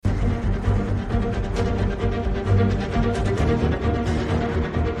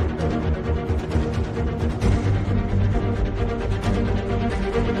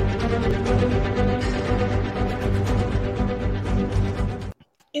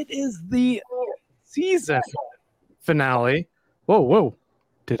it is the season finale. Whoa.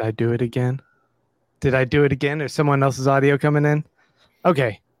 Did I do it again? Is someone else's audio coming in?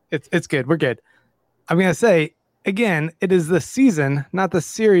 Okay, it's good. We're good. I'm going to say, again, it is the season, not the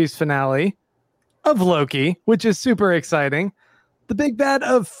series finale of Loki, which is super exciting. The big bad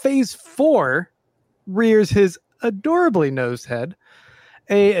of Phase 4 rears his adorably nosed head.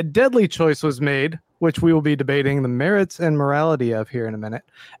 A deadly choice was made, which we will be debating the merits and morality of here in a minute.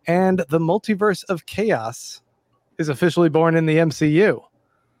 And the multiverse of chaos is officially born in the MCU.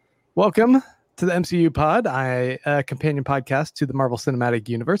 Welcome to the MCU Pod, a companion podcast to the Marvel Cinematic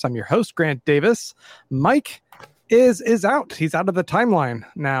Universe. I'm your host, Grant Davis. Mike is out. He's out of the timeline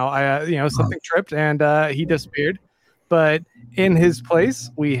now. Something tripped and he disappeared. But in his place,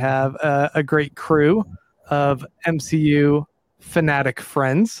 we have a great crew of MCU fanatic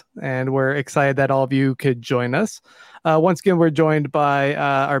friends, and we're excited that all of you could join us. Once again, we're joined by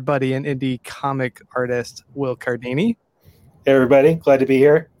our buddy and indie comic artist, Will Cardini. Hey, everybody. Glad to be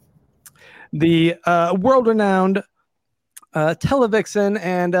here. The world-renowned televixen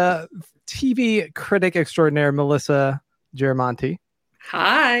and TV critic extraordinaire, Melissa Giramonti.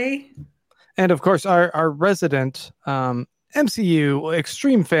 Hi. And, of course, our resident MCU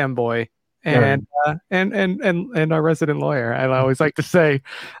extreme fanboy, and our resident lawyer. I always like to say,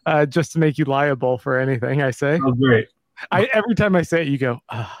 just to make you liable for anything I say. Oh, great. Every time I say it, you go,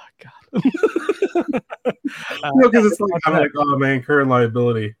 oh, God. No, because it's like, I'm like, oh, man, current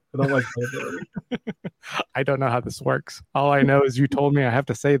liability. I don't like liability. I don't know how this works. All I know is you told me I have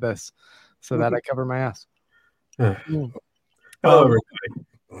to say this so that I cover my ass. Hello, everybody.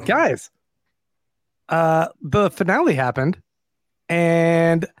 Guys, the finale happened,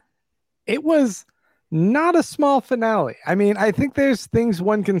 and it was not a small finale. I mean, I think there's things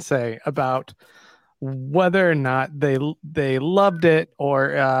one can say about whether or not they loved it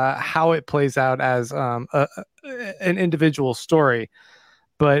or how it plays out as an individual story.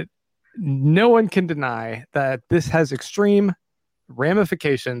 But no one can deny that this has extreme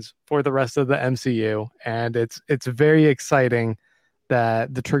ramifications for the rest of the MCU. And it's very exciting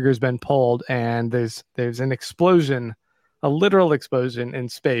that the trigger's been pulled and there's an explosion, a literal explosion in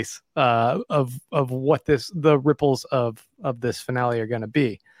space of what the ripples of this finale are going to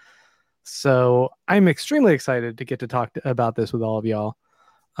be. So I'm extremely excited to get to talk about this with all of y'all.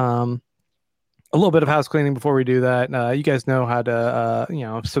 A little bit of house cleaning before we do that. You guys know how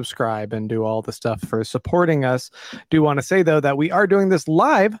to subscribe and do all the stuff for supporting us. Do want to say, though, that we are doing this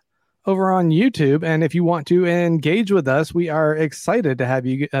live over on YouTube, and if you want to engage with us, we are excited to have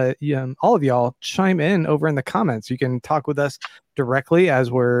you, all of y'all, chime in over in the comments. You can talk with us directly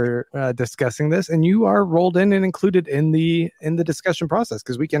as we're discussing this, and you are rolled in and included in the discussion process,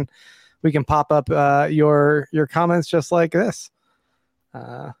 because we can pop up your comments just like this.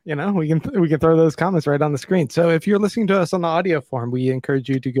 We can throw those comments right on the screen. So if you're listening to us on the audio form, we encourage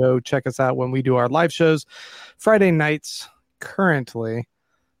you to go check us out when we do our live shows Friday nights currently.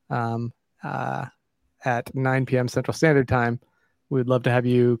 At 9 p.m. Central Standard Time. We'd love to have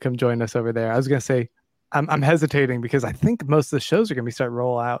you come join us over there. I was going to say, I'm hesitating because I think most of the shows are going to start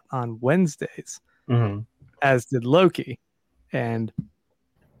roll out on Wednesdays, as did Loki. And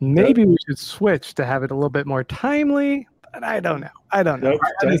maybe we should switch to have it a little bit more timely, but I don't know. Nope,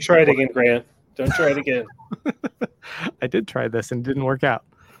 don't try it again, Grant. Don't try it again. I did try this and it didn't work out.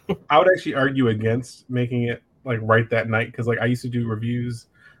 I would actually argue against making it like right that night, because like I used to do reviews,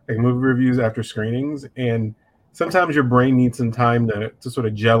 like movie reviews after screenings, and sometimes your brain needs some time to sort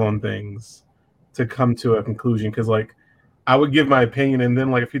of gel on things to come to a conclusion. Because like I would give my opinion, and then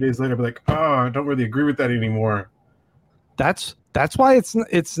like a few days later, I'd be like, oh, I don't really agree with that anymore. That's why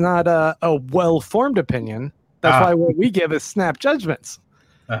it's not a well-formed opinion. That's why what we give is snap judgments.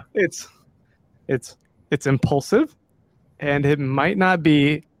 It's impulsive, and it might not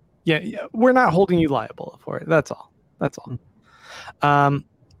be. Yeah, we're not holding you liable for it. That's all.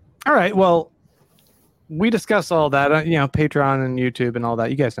 All right. Well, we discussed all that, Patreon and YouTube and all that.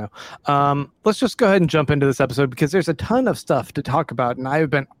 You guys know. Let's just go ahead and jump into this episode because there's a ton of stuff to talk about, and I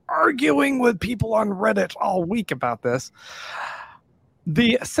have been arguing with people on Reddit all week about this.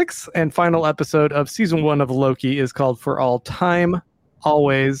 The 6th and final episode of season 1 of Loki is called For All Time,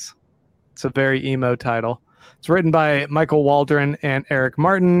 Always. It's a very emo title. It's written by Michael Waldron and Eric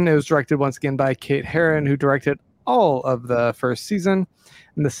Martin. It was directed once again by Kate Herron, who directed all of the first season.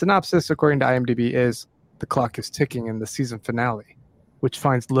 And the synopsis, according to IMDb, is the clock is ticking in the season finale, which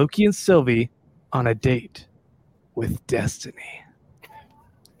finds Loki and Sylvie on a date with destiny.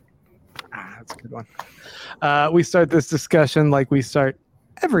 That's a good one. We start this discussion like we start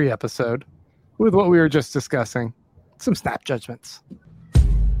every episode with what we were just discussing, some snap judgments.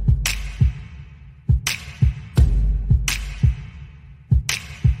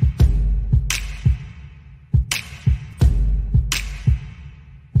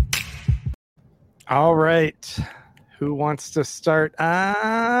 All right. Who wants to start?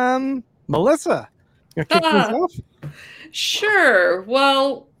 Melissa, you kick things off? Sure.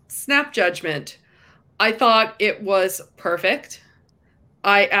 Well, snap judgment. I thought it was perfect.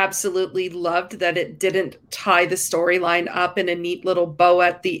 I absolutely loved that it didn't tie the storyline up in a neat little bow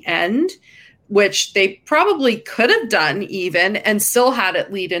at the end, which they probably could have done even and still had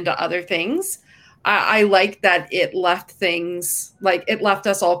it lead into other things. I like that it left things like it left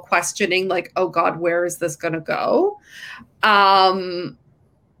us all questioning, like, oh God, where is this going to go?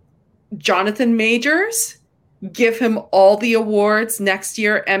 Jonathan Majors, give him all the awards next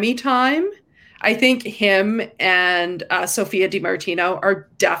year, Emmy time. I think him and Sophia DiMartino are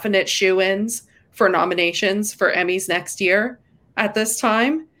definite shoo-ins for nominations for Emmys next year at this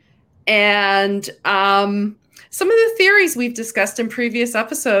time. And some of the theories we've discussed in previous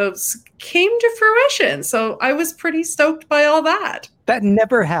episodes came to fruition. So I was pretty stoked by all that. That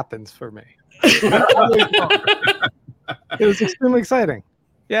never happens for me. It was extremely exciting.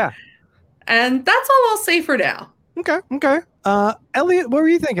 Yeah. And that's all I'll say for now. Okay. Elliot, what were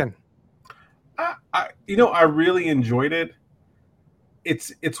you thinking? I really enjoyed it.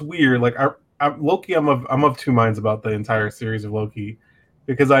 It's weird. Like Loki, I'm of two minds about the entire series of Loki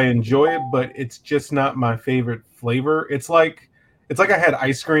because I enjoy it, but it's just not my favorite flavor. It's like I had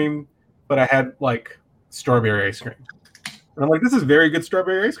ice cream, but I had like strawberry ice cream, and I'm like, this is very good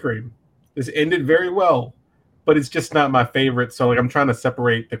strawberry ice cream. This ended very well, but it's just not my favorite. So like, I'm trying to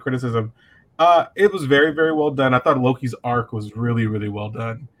separate the criticism. It was very, very well done. I thought Loki's arc was really, really well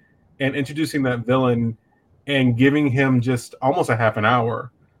done. And introducing that villain and giving him just almost a half an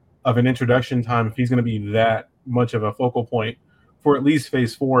hour of an introduction time, if he's going to be that much of a focal point for at least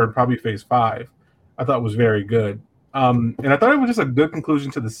phase 4 and probably phase 5, I thought was very good. And I thought it was just a good conclusion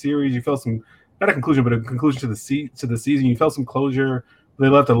to the series. You felt not a conclusion, but a conclusion to the season. You felt some closure. They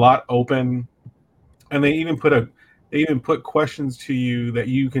left a lot open, and they even put questions to you that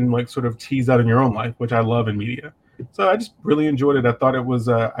you can like sort of tease out in your own life, which I love in media. So I just really enjoyed it. I thought it was,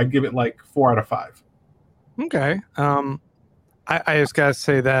 I'd give it like 4 out of 5. Okay. I just got to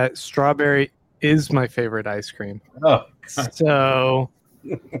say that strawberry is my favorite ice cream. Oh, so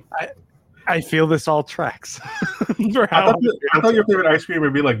I feel this all tracks. I thought your favorite ice cream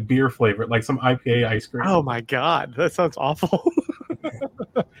would be like beer flavored, like some IPA ice cream. Oh my God. That sounds awful.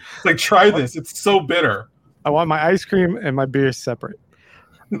 Like, try this. It's so bitter. I want my ice cream and my beer separate.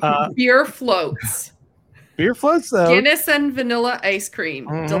 Beer floats. Beer floats, though. Guinness and vanilla ice cream.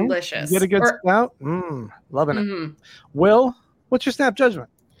 Mm-hmm. Delicious. You get a good stout? Loving it. Will, what's your snap judgment?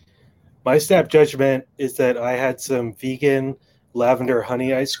 My snap judgment is that I had some vegan lavender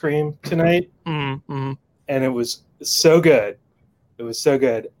honey ice cream tonight. Mm-hmm. And it was so good. It was so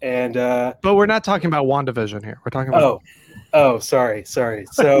good. And but we're not talking about WandaVision here. We're talking about sorry.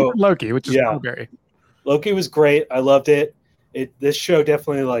 So Loki, which is strawberry. Loki was great. I loved it. This show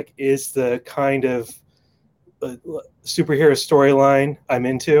definitely like is the kind of superhero storyline I'm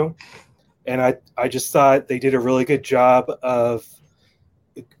into, and I just thought they did a really good job of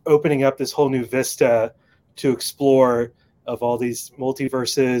opening up this whole new vista to explore of all these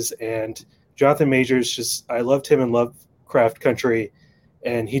multiverses. And Jonathan Majors, I loved him in Lovecraft Country,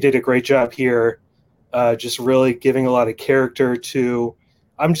 and he did a great job here, just really giving a lot of character to,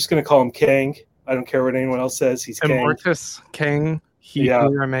 I'm just going to call him Kang. I don't care what anyone else says. He's Immortus King. He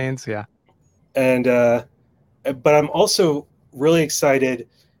remains. Yeah. And but I'm also really excited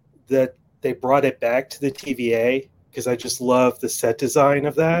that they brought it back to the TVA because I just love the set design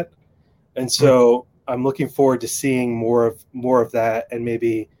of that. And so I'm looking forward to seeing more of that and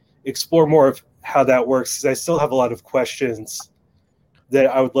maybe explore more of how that works, because I still have a lot of questions that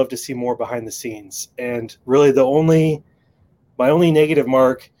I would love to see more behind the scenes. And really my only negative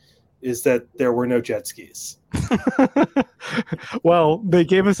mark is that there were no jet skis. Well, they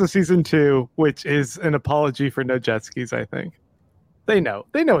gave us a season 2, which is an apology for no jet skis, I think. They know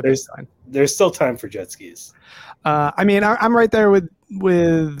what they're doing. There's still time for jet skis. I mean, I'm right there with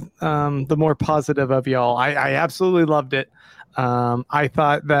the more positive of y'all. I absolutely loved it. I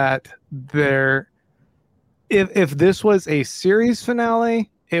thought that if this was a series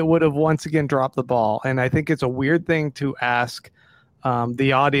finale, it would have once again dropped the ball. And I think it's a weird thing to ask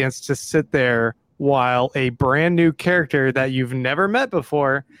the audience to sit there while a brand new character that you've never met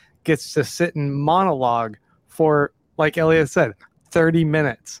before gets to sit and monologue for, like Elliot said, 30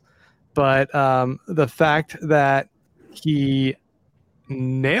 minutes. But the fact that he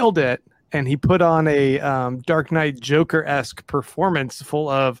nailed it and he put on a Dark Knight Joker-esque performance full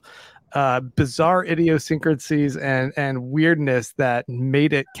of bizarre idiosyncrasies and weirdness that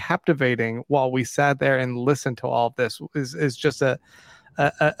made it captivating while we sat there and listened to all of this is just a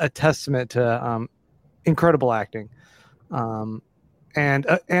testament to incredible acting, and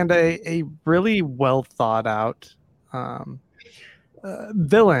a really well thought out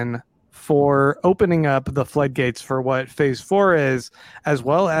villain for opening up the floodgates for what Phase 4 is, as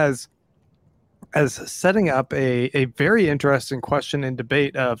well as setting up a very interesting question and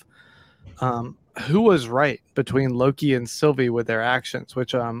debate of who was right between Loki and Sylvie with their actions,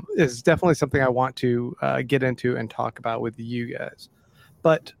 which is definitely something I want to get into and talk about with you guys.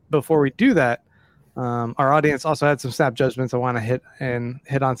 But before we do that, our audience also had some snap judgments. I want to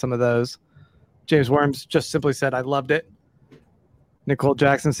hit on some of those. James Worms just simply said, I loved it. Nicole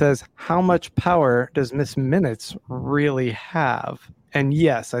Jackson says, how much power does Miss Minutes really have? And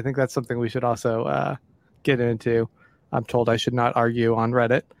yes, I think that's something we should also get into. I'm told I should not argue on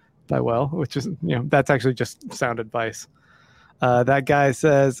Reddit by Will, which is, that's actually just sound advice. That guy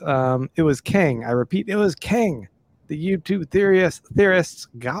says, it was Kang. I repeat, it was Kang. The YouTube theorists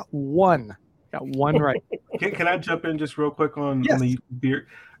got one right. Can I jump in just real quick on Yes.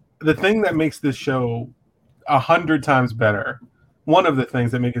 the thing that makes this show 100 times better? One of the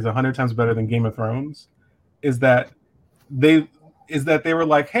things that makes it 100 times better than Game of Thrones is that they were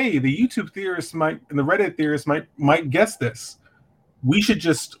like, hey, the YouTube theorists and the Reddit theorists might guess this. They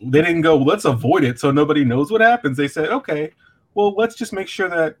didn't go, let's avoid it so nobody knows what happens. They said, okay, well, let's just make sure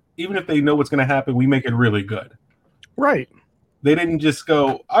that even if they know what's going to happen, we make it really good. Right. They didn't just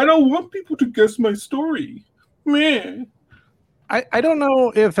go, I don't want people to guess my story. Man. I don't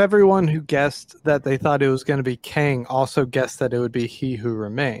know if everyone who guessed that they thought it was going to be Kang also guessed that it would be He Who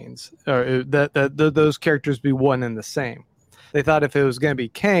Remains, or that those characters be one and the same. They thought if it was going to be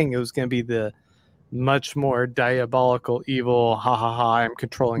Kang, it was going to be the much more diabolical, evil, ha ha ha, I'm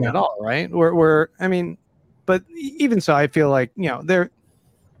controlling it all, right? But even so, I feel like,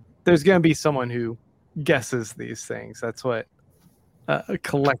 there's going to be someone who guesses these things. That's what a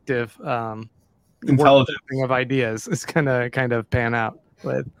collective intelligence of ideas is gonna kind of pan out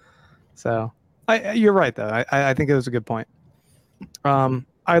with. So you're right though. I think it was a good point. I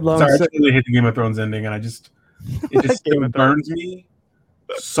really hate the Game of Thrones ending, and it just still burns me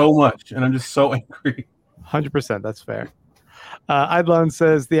so much, and I'm just so angry. 100%, that's fair. Idlone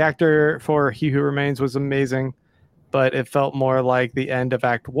says the actor for He Who Remains was amazing, but it felt more like the end of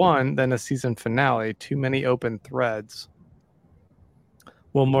Act 1 than a season finale. Too many open threads.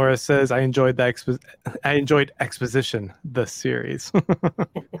 Will Morris says, I enjoyed exposition, the series.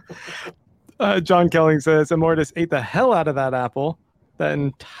 John Kelling says, Immortus ate the hell out of that apple. That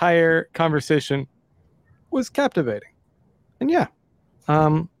entire conversation was captivating. And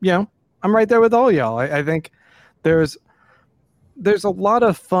I'm right there with all y'all. I think there's a lot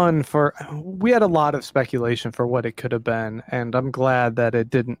of fun we had a lot of speculation for what it could have been, and I'm glad that it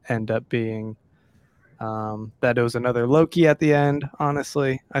didn't end up being that it was another Loki at the end.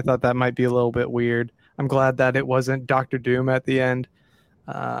 Honestly, I thought that might be a little bit weird. I'm glad that it wasn't Doctor Doom at the end.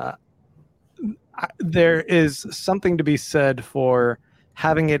 There is something to be said for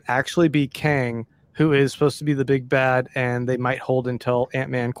having it actually be Kang, who is supposed to be the big bad, and they might hold until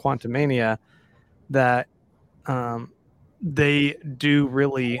Ant-Man Quantumania, that they do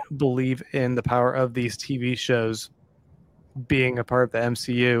really believe in the power of these TV shows being a part of the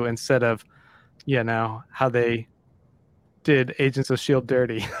MCU instead of, how they did Agents of S.H.I.E.L.D.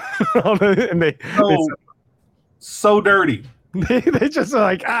 dirty. And so dirty. They just are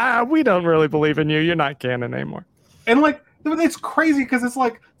like, we don't really believe in you. You're not canon anymore. And it's crazy because it's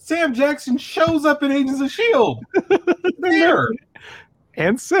like Sam Jackson shows up in Agents of S.H.I.E.L.D. there.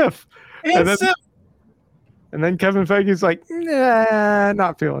 And Sif. And then Kevin Feige's like, nah,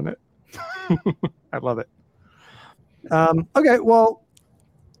 not feeling it. I love it. Okay, well,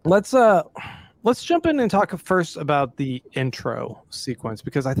 let's jump in and talk first about the intro sequence,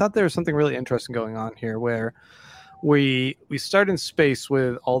 because I thought there was something really interesting going on here where we start in space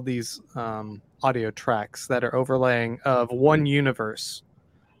with all these audio tracks that are overlaying of one universe.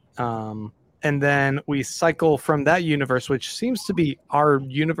 And then we cycle from that universe, which seems to be our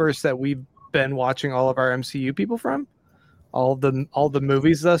universe that we've been watching all of our MCU people from, all the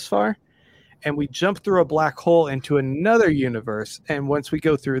movies thus far. And we jump through a black hole into another universe. And once we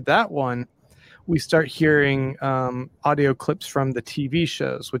go through that one, we start hearing audio clips from the TV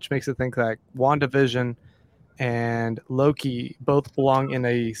shows, which makes it think that WandaVision and Loki both belong in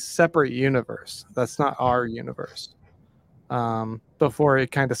a separate universe. That's not our universe. Before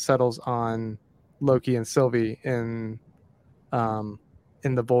it kind of settles on Loki and Sylvie in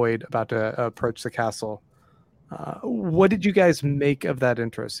the void about to approach the castle. What did you guys make of that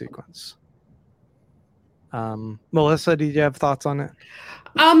intro sequence? Melissa, did you have thoughts on it?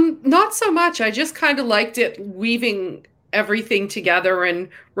 Not so much. I just kind of liked it weaving everything together and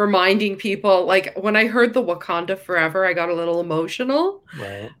reminding people. Like when I heard the Wakanda Forever, I got a little emotional.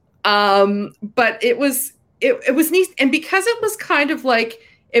 Right. But it was neat, and because it was kind of like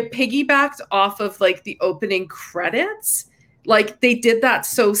it piggybacked off of like the opening credits, like they did that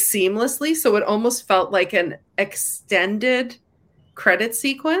so seamlessly, so it almost felt like an extended credit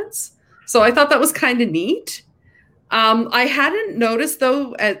sequence. So I thought that was kind of neat. I hadn't noticed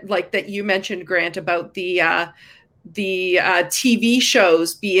though, like that you mentioned, Grant, about the TV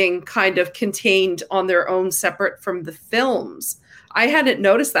shows being kind of contained on their own, separate from the films. I hadn't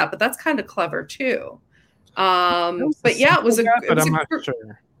noticed that, but that's kind of clever too. But yeah, it was a. But I'm not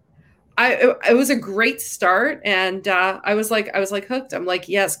sure. It was a great start, and I was like hooked. I'm like,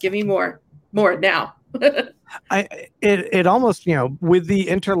 yes, give me more now. It almost, with the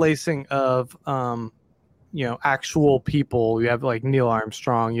interlacing of actual people. You have like Neil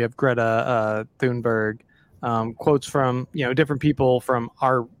Armstrong, you have Greta Thunberg, quotes from different people from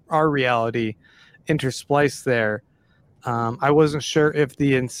our reality interspliced there. I wasn't sure if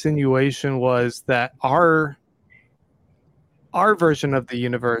the insinuation was that our version of the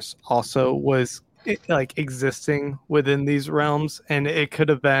universe also was like existing within these realms, and it could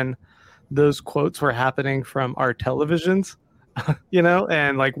have been those quotes were happening from our televisions,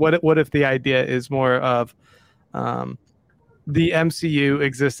 and like what if the idea is more of the MCU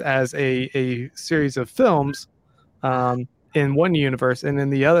exists as a series of films in one universe, and in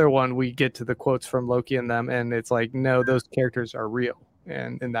the other one we get to the quotes from Loki and them, and it's like, no, those characters are real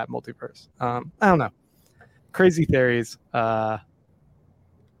and in that multiverse. I don't know, crazy theories. But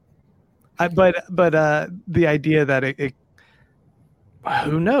the idea that it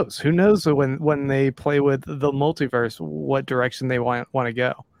who knows when they play with the multiverse what direction they want to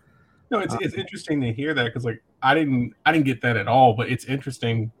go. No, it's interesting to hear that, because like I didn't get that at all, but it's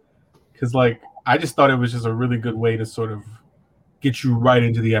interesting because like I just thought it was just a really good way to sort of get you right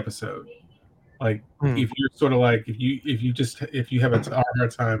into the episode. Like if you're sort of like if you have a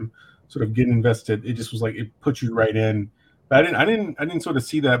hard time sort of getting invested, it just was like it put you right in. But I didn't sort of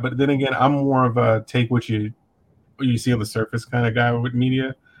see that. But then again, I'm more of a take what you see on the surface kind of guy with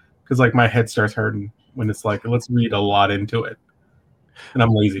media, because like my head starts hurting when it's like let's read a lot into it, and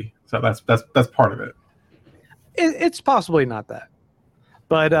I'm lazy, so that's part of it. It's possibly not that,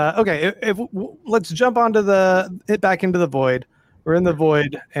 but okay. Let's jump onto back into the void. We're in the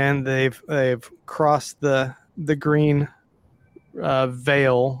void, and they've crossed the green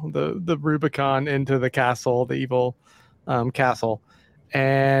veil, the Rubicon, into the castle, the evil castle,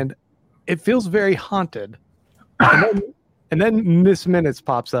 and it feels very haunted. And then Miss Minutes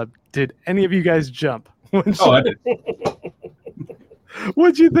pops up. Did any of you guys jump? I did.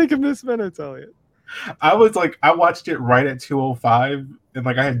 What'd you think of Miss Minutes, Elliot? I was like, I watched it right at 2:05, and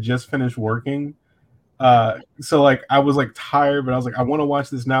like I had just finished working. So like I was like tired, but I was like, I want to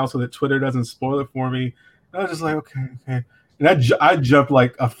watch this now so that Twitter doesn't spoil it for me. And I was just like, okay. And I jumped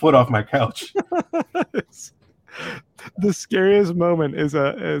like a foot off my couch. The scariest moment is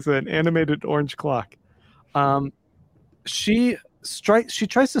an animated orange clock. She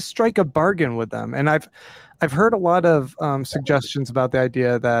tries to strike a bargain with them, and I've heard a lot of suggestions about the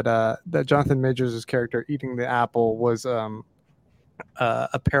idea that Jonathan Majors' character eating the apple was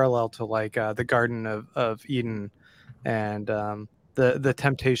a parallel to like the Garden of Eden, and the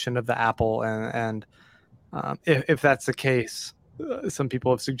temptation of the apple, and if that's the case, some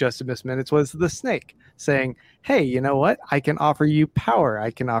people have suggested Miss Minutes was the snake saying, "Hey, you know what? I can offer you power. I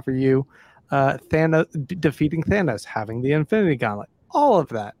can offer you Thanos, defeating Thanos, having the Infinity Gauntlet, all of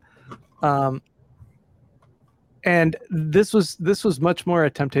that." And this was much more a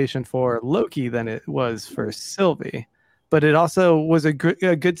temptation for Loki than it was for Sylvie, but it also was a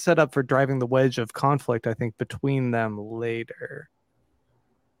good setup for driving the wedge of conflict, I think, between them later.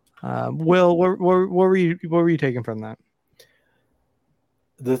 Will, what were you taking from that?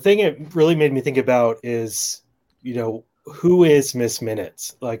 The thing it really made me think about is, who is Miss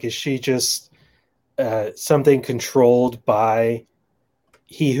Minutes? Like, is she just something controlled by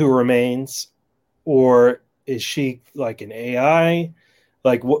He Who Remains, or is she like an AI?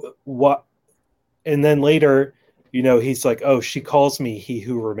 Like what? And then later, he's like, oh, she calls me He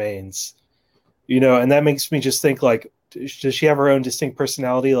Who Remains, and that makes me just think, like, does she have her own distinct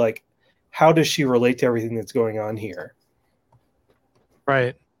personality? Like, how does she relate to everything that's going on here?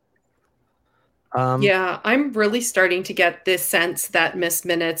 Right. Yeah, I'm really starting to get this sense that Miss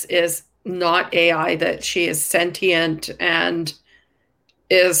Minutes is not AI, that she is sentient and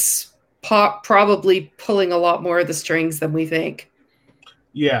is probably pulling a lot more of the strings than we think.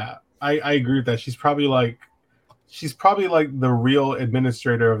 Yeah, I agree with that. She's probably like she's probably like the real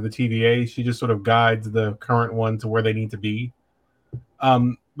administrator of the TVA. She just sort of guides the current one to where they need to be.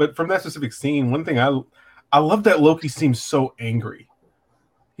 But from that specific scene, one thing I love that Loki seems so angry.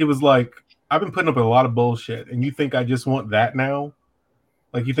 He was like, "I've been putting up with a lot of bullshit, and you think I just want that now?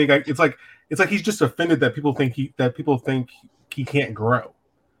 Like you think it's like he's just offended that people think he can't grow.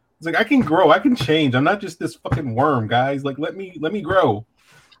 It's like I can grow, I can change. I'm not just this fucking worm, guys. Like let me grow."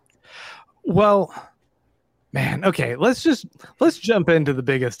 Well, man, okay, let's jump into the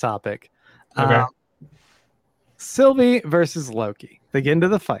biggest topic. Okay. Sylvie versus Loki. They get into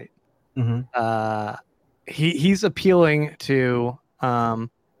the fight. Mm-hmm. He's appealing to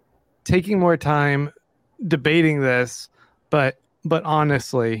taking more time debating this, but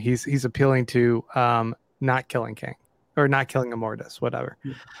honestly, he's appealing to not killing King or not killing Immortus, whatever.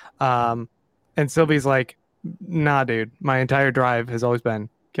 And Sylvie's like, "Nah, dude, my entire drive has always been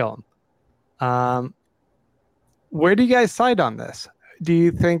kill him." Where do you guys side on this? Do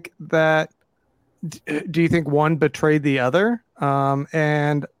you think one betrayed the other?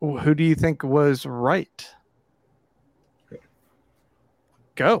 And who do you think was right?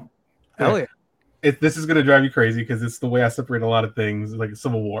 Go. Elliot. This is going to drive you crazy because it's the way I separate a lot of things, like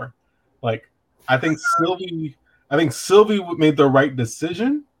Civil War. Like, I think Sylvie made the right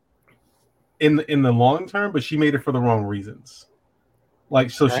decision in the long term, but she made it for the wrong reasons. Like,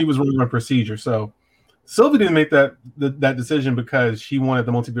 so she was running a procedure. So Sylvie didn't make that decision because she wanted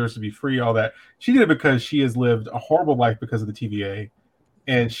the multiverse to be free, all that. She did it because she has lived a horrible life because of the TVA,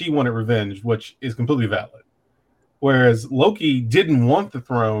 and she wanted revenge, which is completely valid. Whereas Loki didn't want the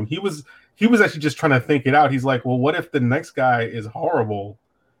throne. He was actually just trying to think it out. He's like, well, what if the next guy is horrible?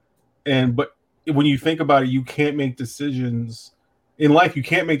 But when you think about it, you can't make decisions in life. You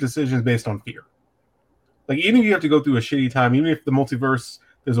can't make decisions based on fear. Like, even if you have to go through a shitty time, even if the multiverse,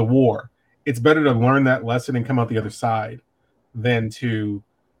 there's a war, it's better to learn that lesson and come out the other side than to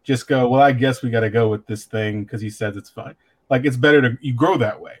just go, well, I guess we got to go with this thing because he says it's fine. Like, it's better you grow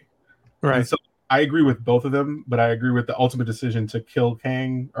that way. Right. And so I agree with both of them, but I agree with the ultimate decision to kill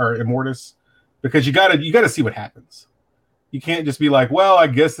Kang or Immortus because you gotta see what happens. You can't just be like, well, I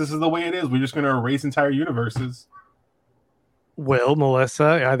guess this is the way it is. We're just going to erase entire universes. Will,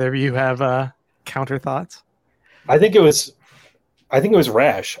 Melissa, either of you have counter thoughts? I think it was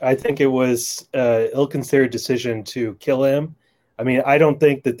rash. I think it was ill-considered decision to kill him. I mean, I don't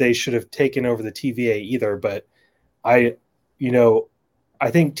think that they should have taken over the TVA either, but I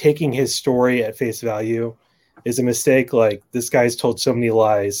think taking his story at face value is a mistake. Like, this guy's told so many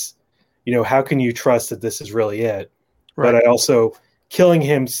lies. How can you trust that this is really it? Right. But I also, killing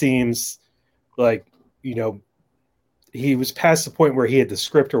him seems like, he was past the point where he had the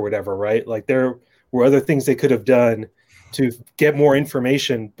script or whatever, right? Like, there were other things they could have done to get more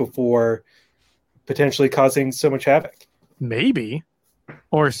information before potentially causing so much havoc. Maybe.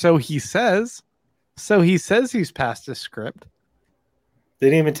 Or so he says. So he says he's past the script. They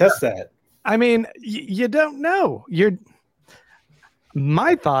didn't even test that. I mean, you don't know.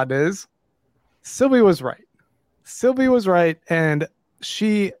 My thought is Sylvie was right. Sylvie was right, and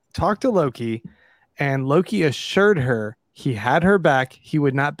she talked to Loki, and Loki assured her he had her back. He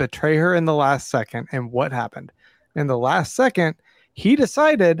would not betray her in the last second. And what happened? In the last second, he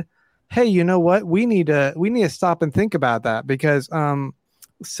decided, hey, you know what? We need to stop and think about that because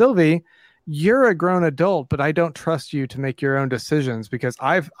Sylvie, you're a grown adult, but I don't trust you to make your own decisions because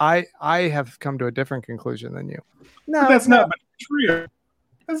I have come to a different conclusion than you. No, that's not betrayal.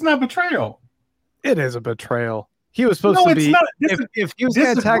 That's not betrayal. It is a betrayal. He was supposed to be. If he was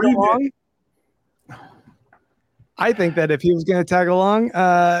going to tag along, I think that if he was going to tag along,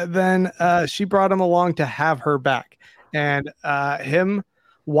 then she brought him along to have her back, and him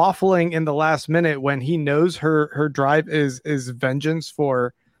waffling in the last minute when he knows her drive is vengeance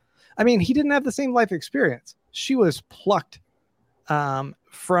for. I mean, he didn't have the same life experience. She was plucked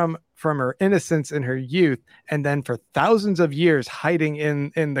from her innocence in her youth, and then for thousands of years hiding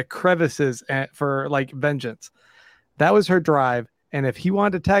in the crevices for like vengeance. That was her drive. And if he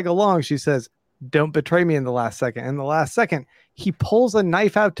wanted to tag along, she says, "Don't betray me in the last second." In the last second, he pulls a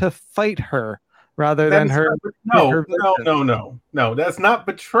knife out to fight her rather than her. No, that's not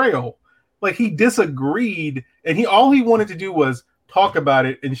betrayal. Like, he disagreed, and all he wanted to do was talk about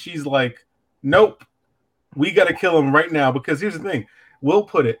it, and she's like, nope, we got to kill him right now. Because here's the thing, Will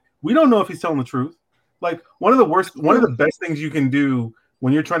put it, we don't know if he's telling the truth. Like, one of the best things you can do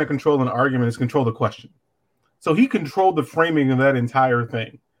when you're trying to control an argument is control the question. So he controlled the framing of that entire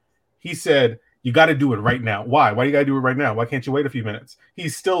thing. He said, you got to do it right now. Why do you got to do it right now? Why can't you wait a few minutes?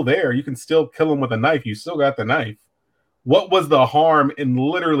 He's still there. You can still kill him with a knife. You still got the knife. What was the harm in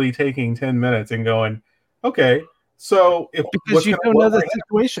literally taking 10 minutes and going, okay, So if because you don't know the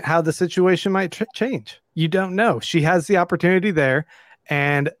situation, how the situation might change. You don't know. She has the opportunity there,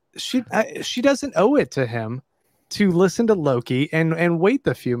 and she doesn't owe it to him to listen to Loki and wait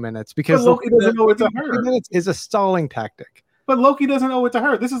the few minutes, because Loki doesn't owe it to her. Minutes is a stalling tactic. But Loki doesn't owe it to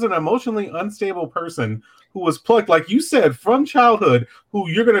her. This is an emotionally unstable person who was plucked, like you said, from childhood, who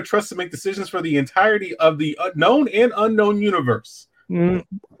you're going to trust to make decisions for the entirety of the known and unknown universe.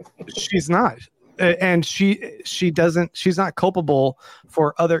 She's not. And she's not culpable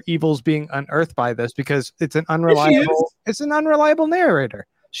for other evils being unearthed by this, because it's an unreliable narrator.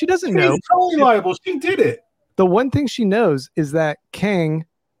 She doesn't know. She's totally liable. She did it. The one thing she knows is that Kang,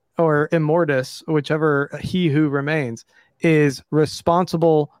 or Immortus, whichever he who remains, is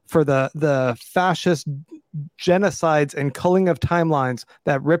responsible for the fascist genocides and culling of timelines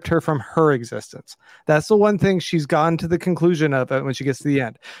that ripped her from her existence. That's the one thing she's gone to the conclusion of it when she gets to the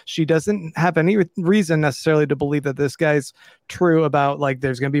end. She doesn't have any reason necessarily to believe that this guy's true about, like,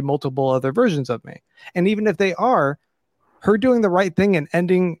 there's going to be multiple other versions of me. And even if they are, her doing the right thing and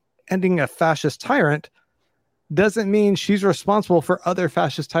ending a fascist tyrant doesn't mean she's responsible for other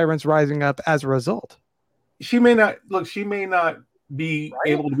fascist tyrants rising up as a result. She may not be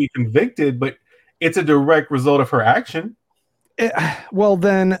able to be convicted, but it's a direct result of her action. Well,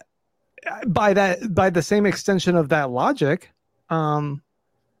 then, by the same extension of that logic,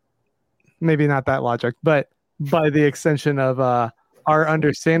 maybe not that logic, but by the extension of our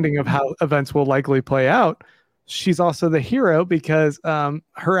understanding of how events will likely play out, she's also the hero, because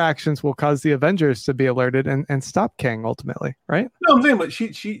her actions will cause the Avengers to be alerted and stop Kang ultimately, right? No, I'm saying, but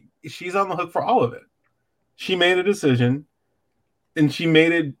she's on the hook for all of it. She made a decision, and she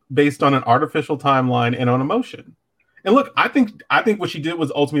made it based on an artificial timeline and on emotion. And look, I think what she did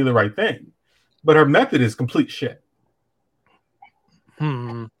was ultimately the right thing, but her method is complete shit. I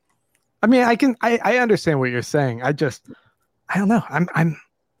mean, I understand what you're saying. I don't know.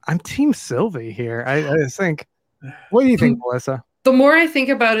 I'm Team Sylvie here. I think. What do you think, Melissa? The more I think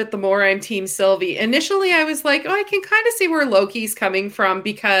about it, the more I'm Team Sylvie. Initially, I was like, I can kind of see where Loki's coming from,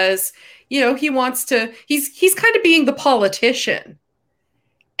 because, he wants to, he's kind of being the politician,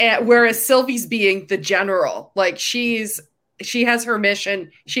 whereas Sylvie's being the general. Like, she has her mission,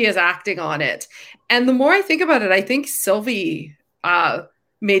 she is acting on it. And the more I think about it, I think Sylvie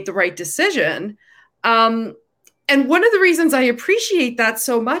made the right decision. And one of the reasons I appreciate that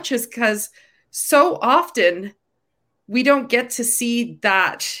so much is because so often we don't get to see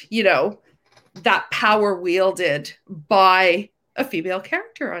that, that power wielded by a female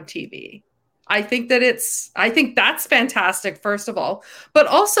character on TV. I think that's fantastic, first of all. But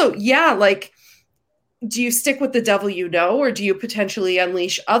also, like, do you stick with the devil or do you potentially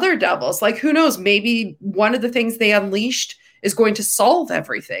unleash other devils? Like, who knows? Maybe one of the things they unleashed is going to solve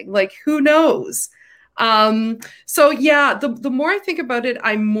everything. Like, who knows? So yeah, the more I think about it,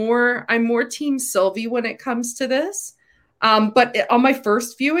 I'm more Team Sylvie when it comes to this. But on my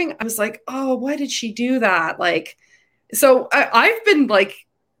first viewing, I was like, oh, why did she do that? Like, so I've been like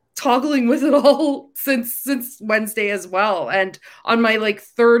toggling with it all since Wednesday as well. And on my like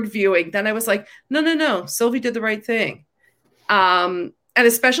third viewing, then I was like, no, Sylvie did the right thing. And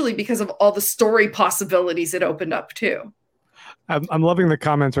especially because of all the story possibilities it opened up too. I'm loving the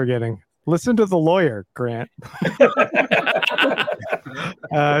comments we're getting. Listen to the lawyer, Grant.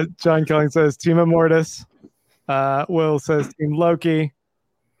 John Killing says Team Immortus. Will says Team Loki.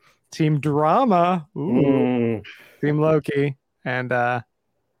 Team Drama. Ooh. Team Loki. And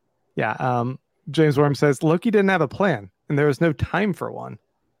James Worm says Loki didn't have a plan and there was no time for one.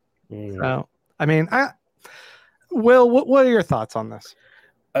 So, I mean, Will, what are your thoughts on this?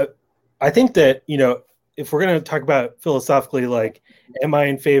 I think that, if we're going to talk about philosophically, like, am I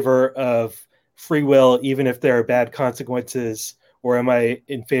in favor of free will, even if there are bad consequences, or am I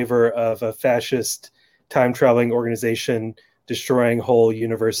in favor of a fascist time-traveling organization destroying whole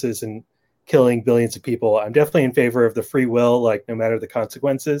universes and killing billions of people? I'm definitely in favor of the free will, like, no matter the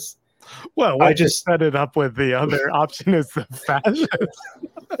consequences. Well, I just set it up with the other option is the fascist.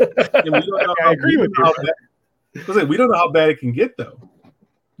 I agree with you. We don't know how bad it can get, though.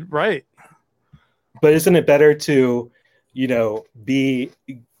 Right. But isn't it better to, make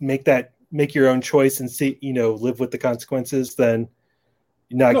your own choice and see, live with the consequences than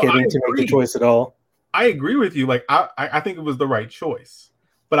not getting to make the choice at all? I agree with you. Like, I think it was the right choice,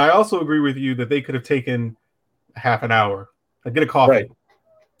 but I also agree with you that they could have taken half an hour, like, get a coffee. Right.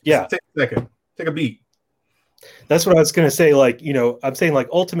 Yeah. Take a second, take a beat. That's what I was going to say. Like, I'm saying, like,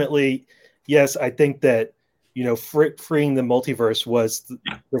 ultimately, yes, I think that, freeing the multiverse was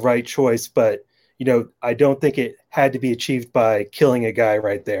the right choice, but, I don't think it had to be achieved by killing a guy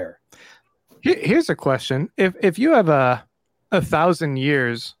right there. Here's a question: If you have a 1,000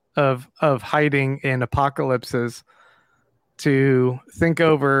 years of hiding in apocalypses to think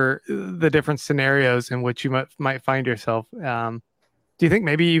over the different scenarios in which you might find yourself, do you think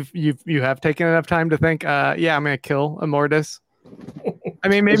maybe you have taken enough time to think, yeah, I'm going to kill Immortus? I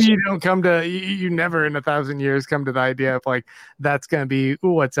mean, maybe you don't come to you never in 1,000 years come to the idea of like that's going to be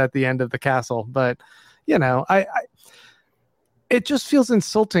what's at the end of the castle, but you know, I it just feels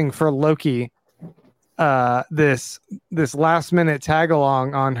insulting for Loki. This last minute tag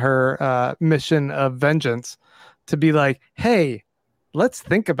along on her mission of vengeance to be like, hey, let's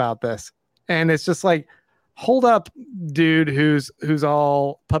think about this, and it's just like, hold up, dude, who's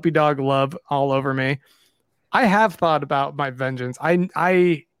all puppy dog love all over me. I have thought about my vengeance.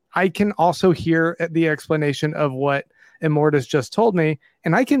 I can also hear the explanation of what Immortus just told me,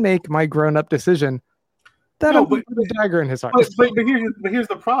 and I can make my grown up decision. That I'm put a dagger in his heart. But here's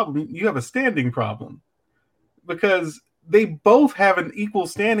the problem. You have a standing problem because they both have an equal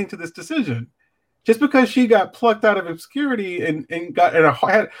standing to this decision. Just because she got plucked out of obscurity and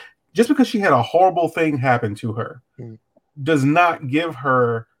just because she had a horrible thing happen to her does not give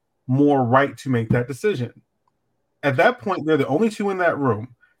her more right to make that decision. At that point, they're the only two in that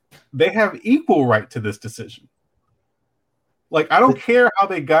room. They have equal right to this decision. Like, I don't care how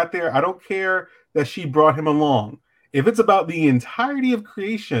they got there. I don't care that she brought him along. If it's about the entirety of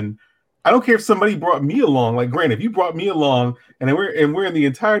creation, I don't care if somebody brought me along. Like, Grant, if you brought me along and we're in the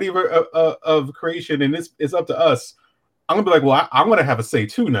entirety of creation and it's up to us, I'm gonna be like, well, I'm gonna have a say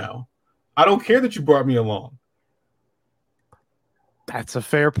too now. I don't care that you brought me along. That's a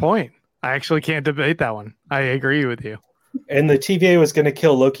fair point. I actually can't debate that one. I agree with you. And the TVA was going to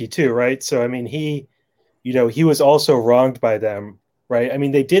kill Loki too, right? So I mean, he was also wronged by them, right? I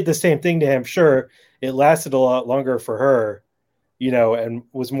mean, they did the same thing to him. Sure, it lasted a lot longer for her, and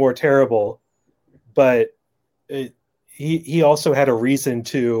was more terrible, but he also had a reason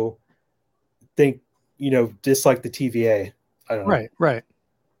to think, dislike the TVA. I don't know. Right.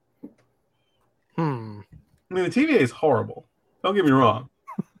 I mean, the TVA is horrible. Don't get me wrong.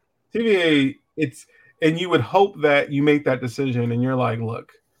 TVA, and you would hope that you make that decision and you're like,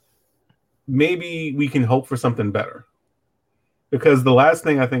 look, maybe we can hope for something better. Because the last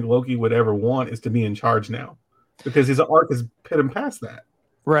thing I think Loki would ever want is to be in charge now. Because his arc has put him past that.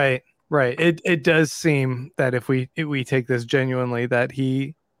 Right. It does seem that if we take this genuinely, that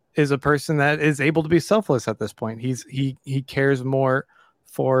he is a person that is able to be selfless at this point. He cares more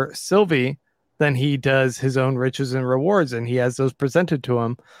for Sylvie than he does his own riches and rewards, and he has those presented to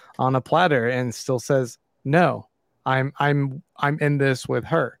him on a platter, and still says, "No, I'm in this with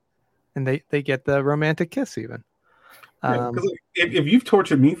her," and they get the romantic kiss even. Yeah, if you've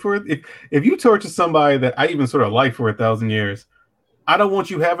tortured me for it, if you torture somebody that I even sort of like for 1,000 years, I don't want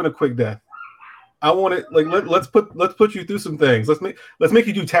you having a quick death. I want it like let's put you through some things. Let's make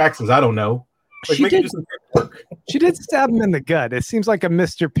you do taxes. I don't know. She did stab him in the gut. It seems like a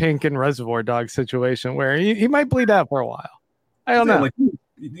Mr. Pink and Reservoir Dogs situation where he might bleed out for a while. I don't know. Like,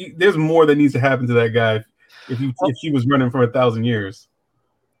 there's more that needs to happen to that guy if he was running for 1,000 years.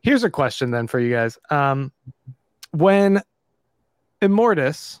 Here's a question then for you guys. When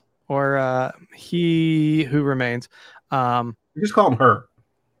Immortus, or he who remains, just call him her.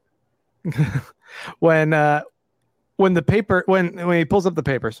 when he pulls up the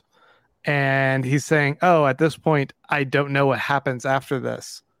papers and he's saying, "Oh, at this point, I don't know what happens after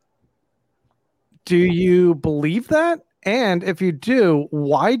this." Do you believe that? And if you do,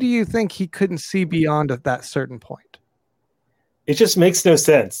 why do you think he couldn't see beyond at that certain point? It just makes no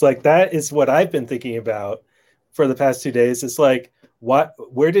sense. Like, that is what I've been thinking about for the past 2 days. It's like,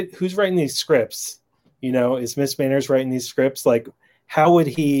 who's writing these scripts? Is Miss Manners writing these scripts? Like, how would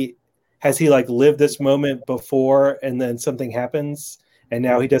has he like lived this moment before and then something happens and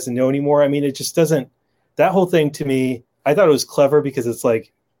now he doesn't know anymore? I mean, it just doesn't, that whole thing to me, I thought it was clever because it's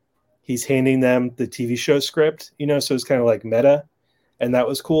like, he's handing them the TV show script, so it's kind of like meta, and that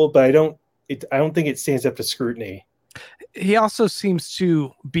was cool, but I don't think it stands up to scrutiny. He also seems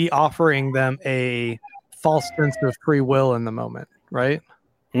to be offering them a false sense of free will in the moment, right?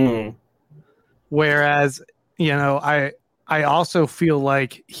 Whereas, I also feel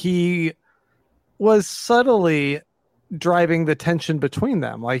like he was subtly driving the tension between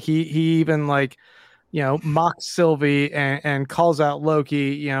them. Like he even mocks Sylvie and calls out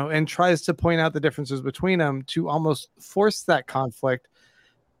Loki, and tries to point out the differences between them to almost force that conflict,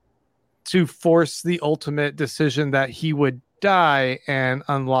 to force the ultimate decision that he would die and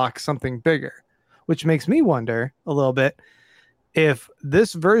unlock something bigger, which makes me wonder a little bit if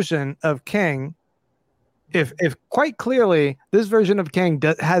this version of King if quite clearly this version of Kang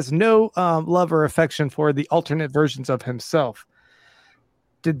has no love or affection for the alternate versions of himself,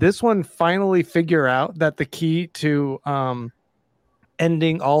 did this one finally figure out that the key to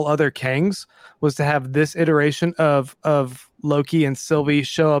ending all other Kangs was to have this iteration of Loki and Sylvie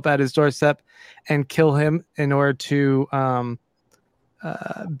show up at his doorstep and kill him in order to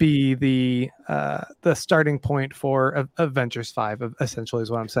be the starting point for Avengers 5, essentially, is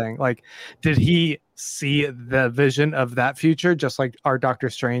what I'm saying. Like, did he see the vision of that future just like our Doctor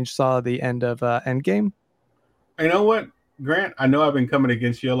Strange saw the end of Endgame? You know what, Grant? I know I've been coming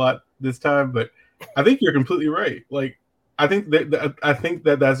against you a lot this time, but I think you're completely right. Like, I think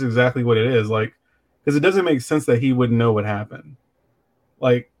that that's exactly what it is. Like, because it doesn't make sense that he wouldn't know what happened.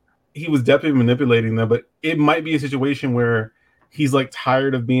 Like, he was definitely manipulating them, but it might be a situation where he's like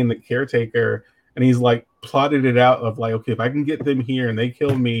tired of being the caretaker, and he's like plotted it out of like, okay, if I can get them here and they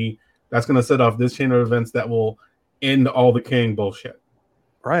kill me, that's going to set off this chain of events that will end all the Kang bullshit.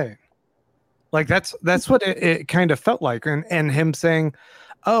 Right. Like that's what it kind of felt like, and him saying,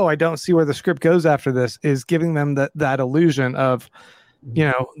 "Oh, I don't see where the script goes after this," is giving them that illusion of, you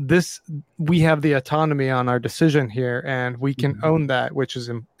know, this, we have the autonomy on our decision here, and we can own that, which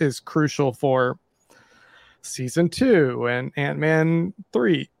is crucial for season 2 and Ant-Man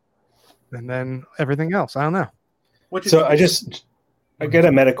 3, and then everything else. I don't know. So I get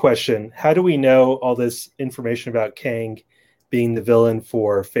a meta question. How do we know all this information about Kang being the villain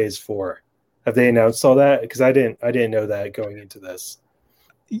for Phase 4? Have they announced all that? Because I didn't know that going into this.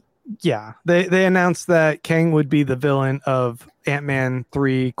 Yeah, they announced that Kang would be the villain of Ant-Man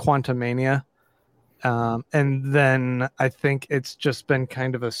 3 Quantumania. And then I think it's just been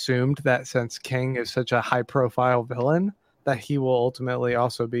kind of assumed that since Kang is such a high-profile villain, that he will ultimately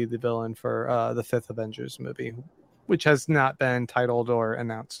also be the villain for the 5th Avengers movie, which has not been titled or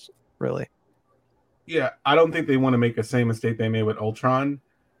announced, really. Yeah, I don't think they want to make the same mistake they made with Ultron,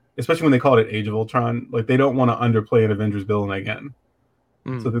 especially when they called it Age of Ultron. Like, they don't want to underplay an Avengers villain again.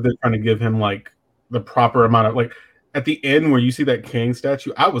 So that they're trying to give him like the proper amount of, like, at the end where you see that Kang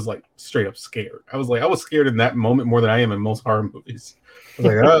statue, I was like straight up scared. I was scared in that moment more than I am in most horror movies. I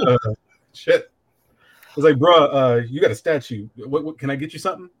was like, shit. I was like, bro, you got a statue. What can I get you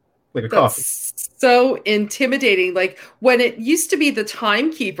something? Like a coffee. So intimidating. Like, when it used to be the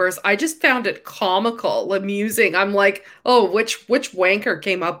Timekeepers, I just found it comical, amusing. I'm like, oh, which wanker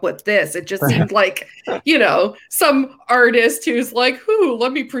came up with this? It just seemed like, you know, some artist who's like,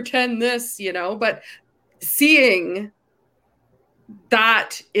 let me pretend this, you know. But seeing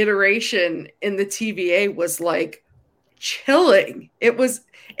that iteration in the TVA was like chilling.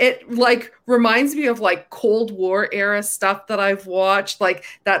 It like reminds me of like Cold War era stuff that I've watched, like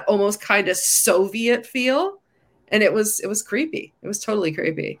that almost kind of Soviet feel. And it was creepy. It was totally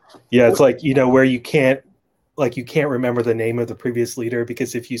creepy. Yeah, it's like, you know, where you can't remember the name of the previous leader,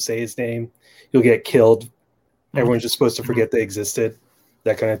 because if you say his name, you'll get killed. Everyone's just supposed to forget they existed,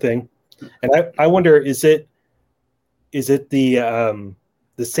 that kind of thing. And I wonder, is it the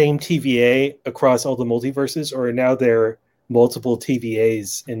same TVA across all the multiverses, or now there multiple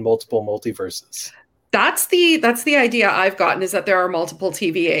TVAs in multiple multiverses? That's the idea I've gotten, is that there are multiple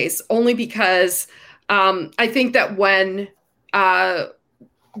TVAs, only because I think that when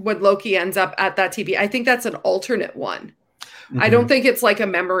Loki ends up at that TVA, I think that's an alternate one. I don't think it's like a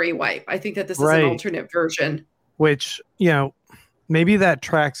memory wipe. I think that this is an alternate version. Which, you know, maybe that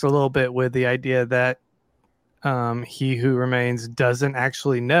tracks a little bit with the idea that He Who Remains doesn't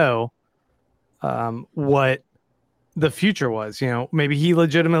actually know what the future was. You know, maybe he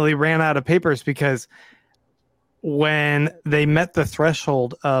legitimately ran out of papers, because when they met the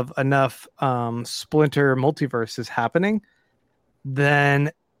threshold of enough splinter multiverses happening,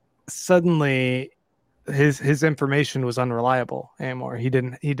 then suddenly his information was unreliable anymore. He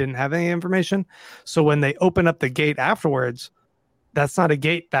didn't have any information. So when they open up the gate afterwards, that's not a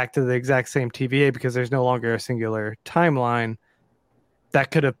gate back to the exact same TVA, because there's no longer a singular timeline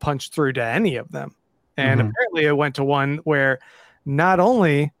that could have punched through to any of them. And apparently it went to one where not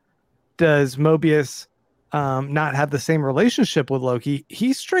only does Mobius not have the same relationship with Loki,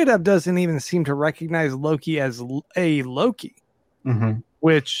 he straight up doesn't even seem to recognize Loki as a Loki,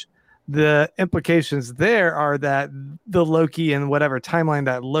 which the implications there are that the Loki in whatever timeline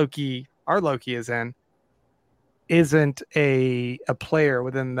that our Loki is in, isn't a player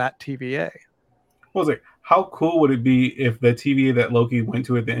within that TVA. What was it? How cool would it be if the TVA that Loki went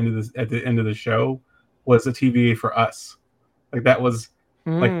to at the end of the show was a TVA for us? Like, that was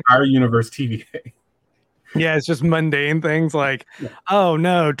like our universe TVA. Yeah, it's just mundane things like, oh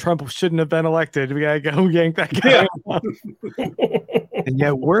no, Trump shouldn't have been elected. We gotta go yank that guy. And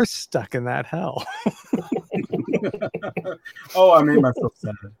yet we're stuck in that hell. Oh, I made myself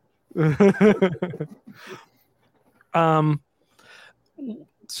sad.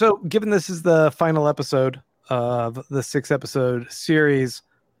 So given this is the final episode of the 6-episode series,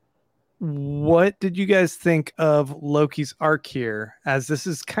 what did you guys think of Loki's arc here, as this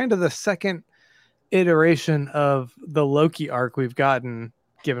is kind of the second iteration of the Loki arc we've gotten,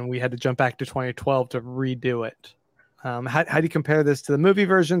 given we had to jump back to 2012 to redo it? How do you compare this to the movie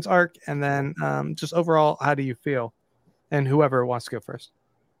version's arc? And then just overall, how do you feel? And whoever wants to go first.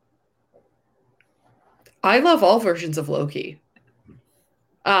 I love all versions of Loki.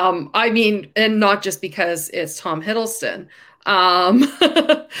 I mean, and not just because it's Tom Hiddleston.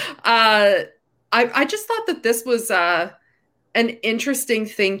 I just thought that this was an interesting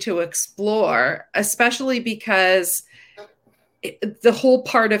thing to explore, especially because the whole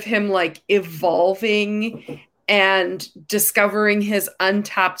part of him like evolving and discovering his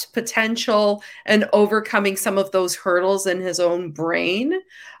untapped potential and overcoming some of those hurdles in his own brain.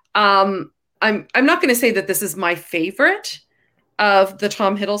 I'm not going to say that this is my favorite of the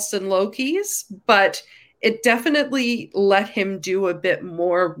Tom Hiddleston Lokis, but it definitely let him do a bit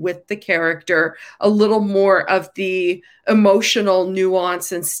more with the character, a little more of the emotional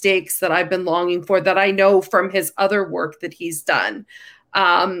nuance and stakes that I've been longing for, that I know from his other work that he's done.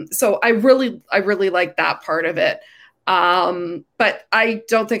 So I really like that part of it. But I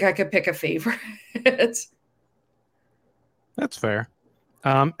don't think I could pick a favorite. That's fair.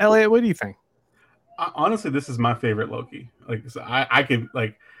 Elliot, what do you think? Honestly, this is my favorite Loki. Like, so I could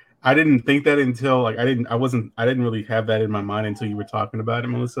like, I didn't think that until like I didn't really have that in my mind until you were talking about it,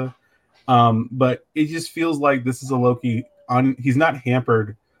 Melissa. But it just feels like this is a Loki he's not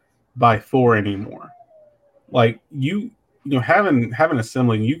hampered by Thor anymore. Like you having a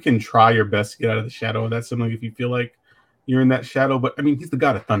sibling, you can try your best to get out of the shadow of that sibling if you feel like you're in that shadow. But I mean, he's the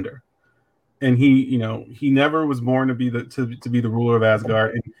god of thunder, and he never was born to be the ruler of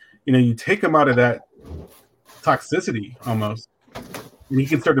Asgard. And you take him out of that toxicity almost, and he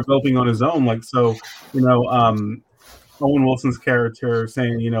can start developing on his own. Like, so, Owen Wilson's character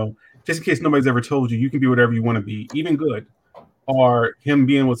saying, just in case nobody's ever told you, you can be whatever you want to be, even good. Or him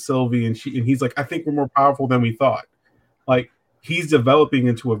being with Sylvie and he's like, I think we're more powerful than we thought. Like, he's developing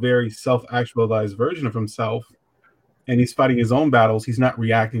into a very self-actualized version of himself, and he's fighting his own battles. He's not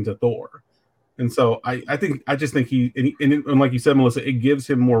reacting to Thor. And so I just think and like you said, Melissa, it gives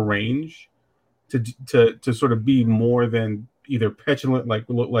him more range to sort of be more than either petulant like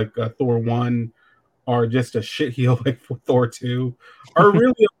Thor 1, or just a shitheel like for Thor 2, or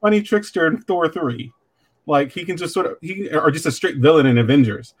really a funny trickster in Thor 3. Like, he can just or just a straight villain in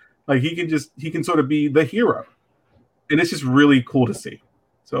Avengers. Like, he can sort of be the hero, and it's just really cool to see.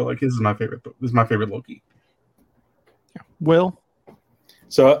 So like, this is my favorite Loki. Will?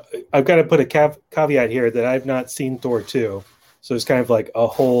 So I've got to put a caveat here that I've not seen Thor 2. So it's kind of like a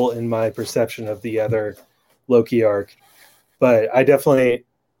hole in my perception of the other Loki arc. But I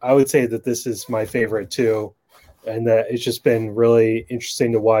would say that this is my favorite too. And that it's just been really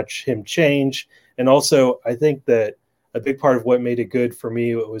interesting to watch him change. And also, I think that a big part of what made it good for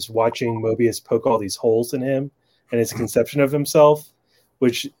me was watching Mobius poke all these holes in him and his conception of himself,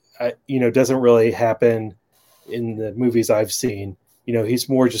 which, doesn't really happen in the movies I've seen. He's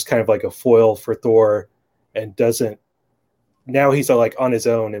more just kind of like a foil for Thor, and now he's like on his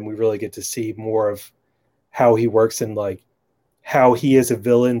own, and we really get to see more of how he works and like how he as a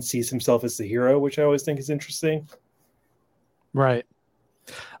villain sees himself as the hero, which I always think is interesting. Right.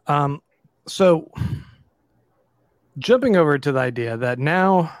 So jumping over to the idea that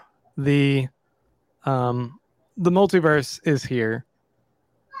now the multiverse is here,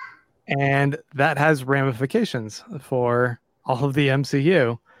 and that has ramifications for all of the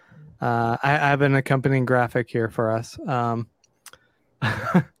MCU. I have an accompanying graphic here for us.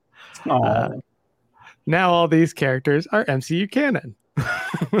 Now all these characters are MCU canon.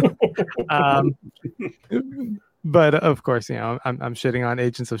 But of course, I'm shitting on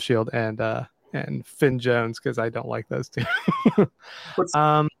Agents of S.H.I.E.L.D. and Finn Jones because I don't like those two.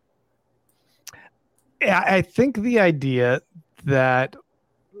 I think the idea that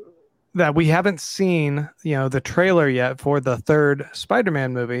we haven't seen, the trailer yet for the third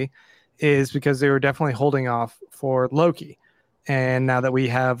Spider-Man movie is because they were definitely holding off for Loki. And now that we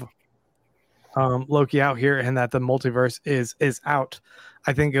have Loki out here and that the multiverse is out,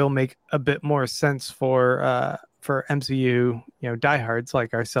 I think it'll make a bit more sense for MCU, diehards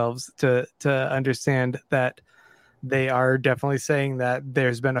like ourselves to understand that they are definitely saying that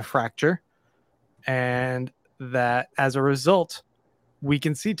there's been a fracture, and that as a result, we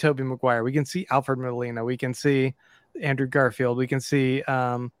can see Tobey Maguire, we can see Alfred Molina, we can see Andrew Garfield, we can see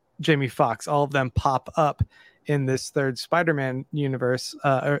Jamie Foxx, all of them pop up in this third Spider-Man universe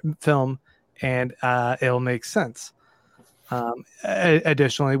film, and it'll make sense.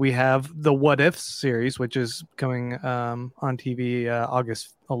 Additionally, we have the What If series, which is coming on TV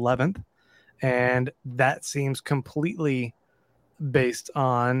August 11th, and that seems completely based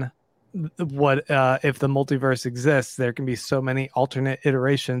on what if the multiverse exists. There can be so many alternate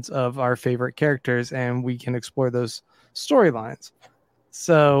iterations of our favorite characters, and we can explore those storylines.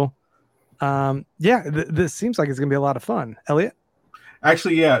 So, this seems like it's gonna be a lot of fun. Elliot,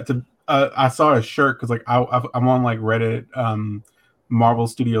 actually, yeah. I saw a shirt because like I'm on like Reddit, Marvel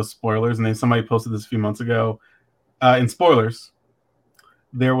Studios spoilers, and then somebody posted this a few months ago. In spoilers,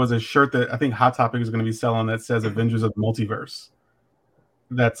 there was a shirt that I think Hot Topic is going to be selling that says Avengers of the Multiverse.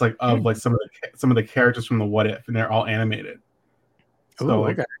 That's like of like some of the characters from the What If, and they're all animated. So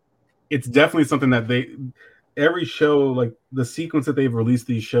okay. It's definitely something that every show, like the sequence that they've released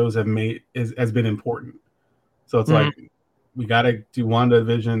these shows has been important. So it's like, we got to do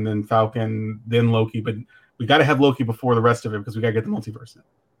WandaVision, then Falcon, then Loki, but we got to have Loki before the rest of it because we got to get the multiverse in.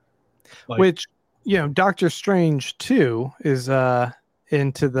 Like, which, Doctor Strange 2 is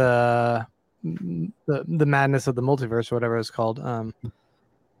into the madness of the multiverse, or whatever it's called.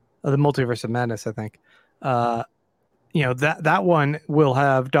 The Multiverse of Madness, I think. That one will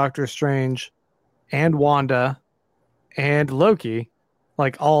have Doctor Strange and Wanda and Loki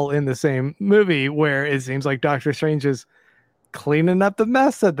like all in the same movie, where it seems like Doctor Strange is cleaning up the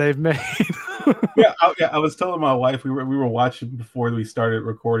mess that they've made. I was telling my wife we were watching before we started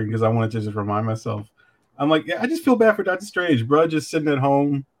recording because I wanted to just remind myself. I'm like, I just feel bad for Doctor Strange, bro. Just sitting at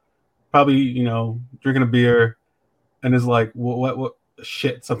home, probably drinking a beer, and is like, what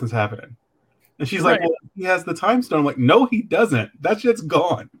shit? Something's happening. And she's like, well, he has the time stone. I'm like, no, he doesn't. That shit's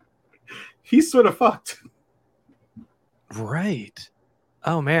gone. He's sort of fucked. Right.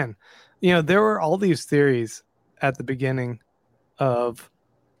 Oh man, there were all these theories at the beginning of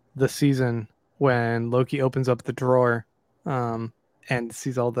the season when Loki opens up the drawer and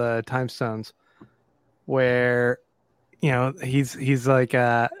sees all the time stones, where he's like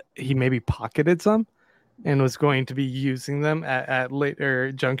he maybe pocketed some and was going to be using them at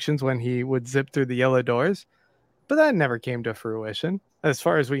later junctions when he would zip through the yellow doors, but that never came to fruition as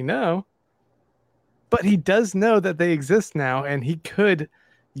far as we know. But he does know that they exist now, and he could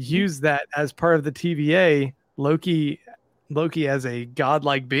use that as part of the TVA. Loki as a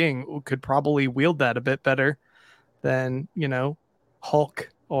godlike being could probably wield that a bit better than Hulk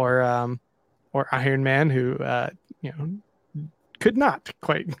or Iron Man, who could not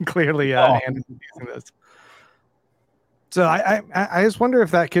quite clearly handle using this. So I just wonder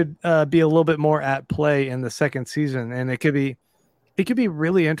if that could be a little bit more at play in the second season, and it could be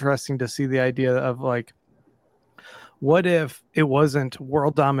really interesting to see the idea of like, what if it wasn't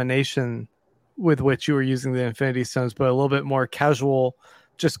world domination with which you were using the Infinity Stones, but a little bit more casual,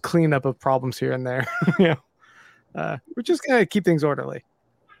 just cleanup of problems here and there. We're just gonna keep things orderly.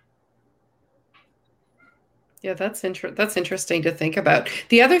 Yeah, that's interesting to think about.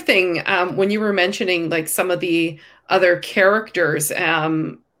 The other thing, when you were mentioning like some of the other characters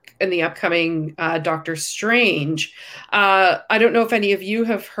in the upcoming Doctor Strange, I don't know if any of you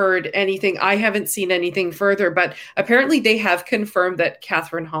have heard anything. I haven't seen anything further, but apparently they have confirmed that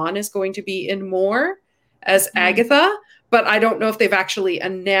Catherine Hahn is going to be in more as Agatha, but I don't know if they've actually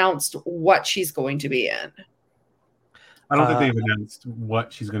announced what she's going to be in. I don't think they've announced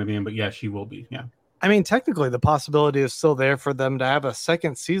what she's going to be in, but yeah, she will be. Yeah. I mean, technically, the possibility is still there for them to have a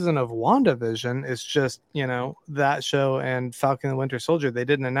second season of WandaVision. It's just, that show and Falcon and the Winter Soldier, they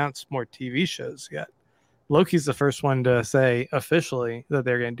didn't announce more TV shows yet. Loki's the first one to say officially that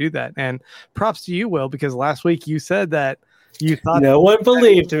they're going to do that. And props to you, Will, because last week you said that you thought... No one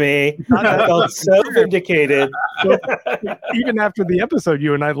believed me. I felt so vindicated. Even after the episode,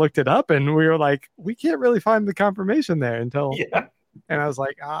 you and I looked it up, and we were like, we can't really find the confirmation there until... Yeah. And I was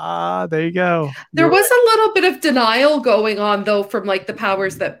like, there you go. There was a little bit of denial going on, though, from like the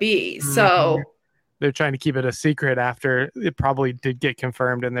powers that be. So they're trying to keep it a secret after it probably did get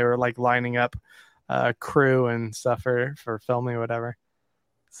confirmed, and they were like lining up crew and stuff for filming or whatever.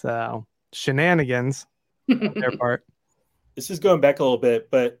 So shenanigans on their part. This is going back a little bit,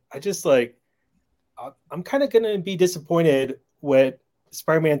 but I just I'm kind of going to be disappointed when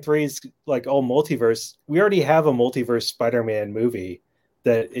Spider-Man 3 is like all multiverse. We already have a multiverse Spider-Man movie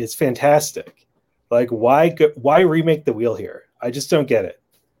that is fantastic. Like, why remake the wheel here? I just don't get it.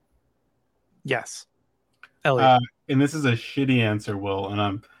 Yes, Elliot. And this is a shitty answer, Will,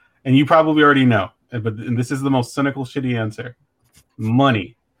 and you probably already know, but this is the most cynical shitty answer: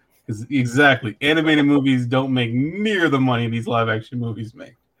 money. Because exactly, animated movies don't make near the money these live-action movies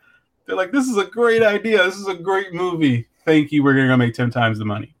make. They're like, this is a great idea. This is a great movie. Thank you. We're going to make 10 times the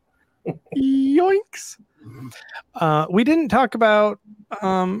money. Yoinks. We didn't talk about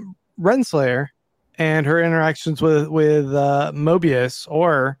Renslayer and her interactions with Mobius,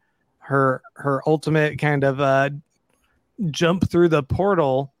 or her ultimate kind of jump through the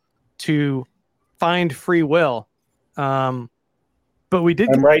portal to find free will. But we did.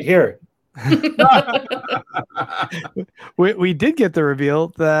 I'm right here. we did get the reveal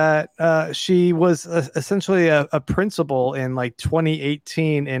that she was essentially a principal in like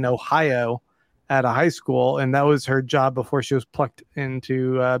 2018 in Ohio at a high school, and that was her job before she was plucked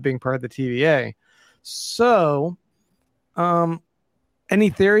into being part of the TVA. So, any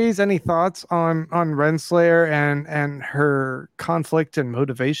theories, any thoughts on Renslayer and her conflict and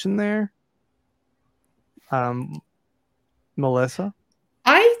motivation there? Melissa?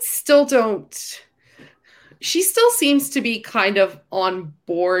 I still don't. She still seems to be kind of on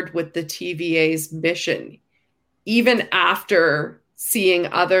board with the TVA's mission, even after seeing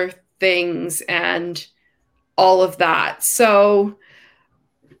other things and all of that. So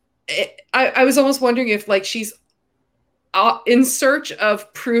I was almost wondering if like she's in search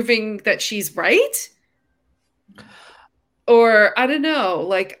of proving that she's right, or I don't know.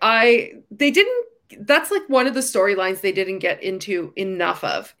 Like they didn't. That's like one of the storylines they didn't get into enough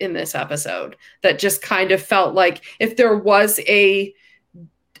of in this episode. That just kind of felt like if there was a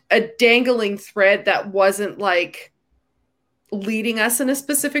dangling thread that wasn't like leading us in a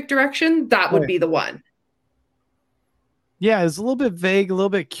specific direction, that would be the one. Yeah, it's a little bit vague, a little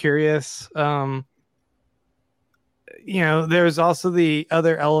bit curious. There's also the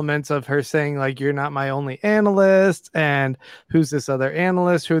other elements of her saying, like, you're not my only analyst, and who's this other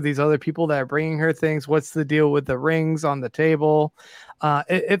analyst? Who are these other people that are bringing her things? What's the deal with the rings on the table?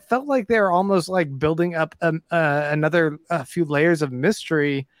 It felt like they were almost like building up another few layers of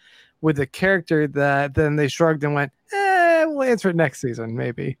mystery with a character that then they shrugged and went, we'll answer it next season.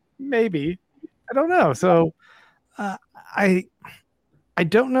 Maybe. I don't know. So I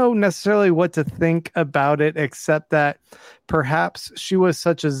don't know necessarily what to think about it, except that perhaps she was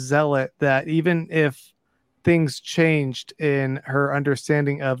such a zealot that even if things changed in her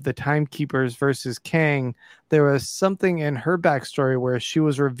understanding of the Timekeepers versus Kang, there was something in her backstory where she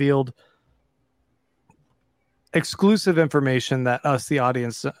was revealed exclusive information that us, the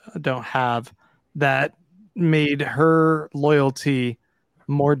audience, don't have, that made her loyalty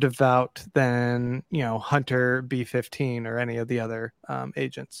more devout than Hunter B-15 or any of the other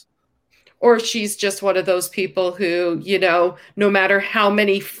agents. Or she's just one of those people who, no matter how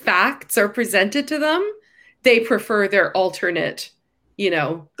many facts are presented to them, they prefer their alternate,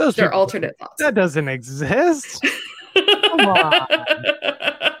 alternate thoughts. That doesn't exist. Come on.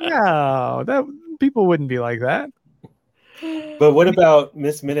 No, people wouldn't be like that. But what about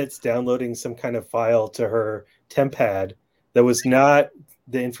Miss Minutes downloading some kind of file to her TemPad that was not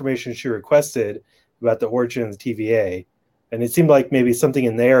the information she requested about the origin of the TVA? And it seemed like maybe something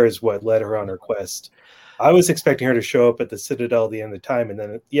in there is what led her on her quest. I was expecting her to show up at the Citadel at the end of the time. And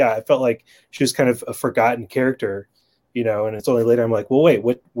then, I felt like she was kind of a forgotten character, and it's only later I'm like, well, wait,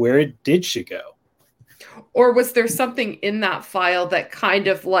 where did she go? Or was there something in that file that kind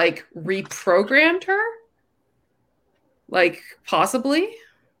of like reprogrammed her? Like possibly?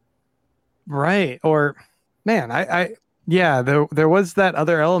 Right. Or, man, there was that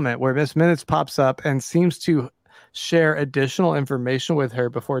other element where Miss Minutes pops up and seems to share additional information with her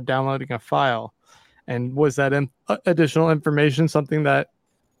before downloading a file. And was that additional information something that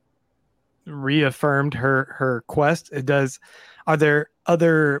reaffirmed her quest? Are there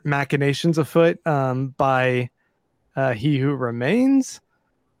other machinations afoot by He Who Remains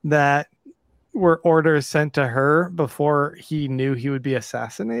that were orders sent to her before he knew he would be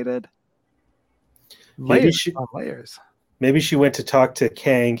assassinated? Layers. Maybe she went to talk to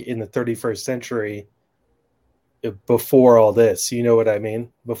Kang in the 31st century before all this. You know what I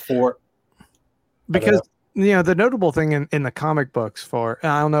mean? Before. Because, the notable thing in the comic books I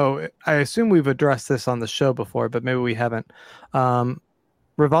don't know, I assume we've addressed this on the show before, but maybe we haven't. Ravonna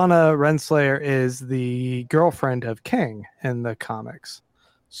Renslayer is the girlfriend of Kang in the comics.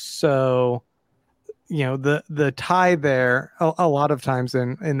 So, the tie there, a lot of times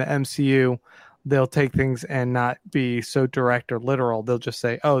in the MCU, they'll take things and not be so direct or literal. They'll just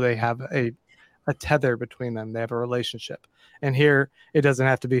say, oh, they have a tether between them. They have a relationship. And here it doesn't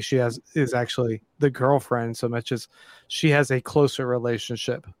have to be is actually the girlfriend so much as she has a closer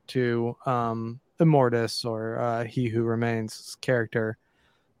relationship to Immortus or He Who Remains character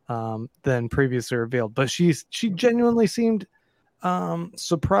than previously revealed. But she genuinely seemed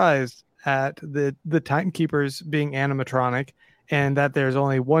surprised at the Timekeepers being animatronic and that there's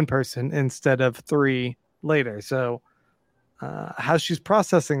only one person instead of 3 later. So how she's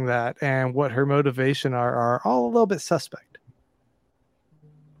processing that and what her motivation are all a little bit suspect.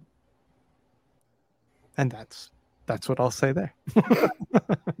 And that's what I'll say there.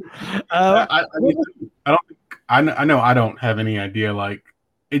 I know I don't have any idea. Like,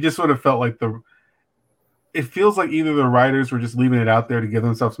 it just sort of felt like it feels like either the writers were just leaving it out there to give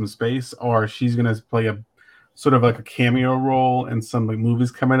themselves some space, or she's going to play a sort of like a cameo role in some like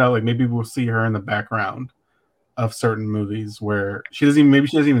movies coming out. Like maybe we'll see her in the background of certain movies where she doesn't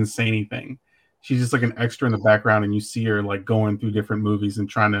even say anything. She's just like an extra in the background, and you see her like going through different movies and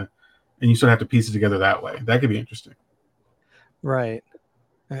you sort of have to piece it together that way. That could be interesting. Right.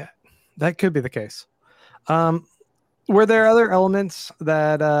 Yeah, that could be the case. Were there other elements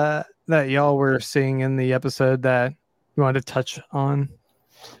that y'all were seeing in the episode that you wanted to touch on?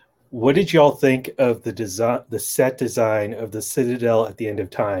 What did y'all think of the set design of the Citadel at the end of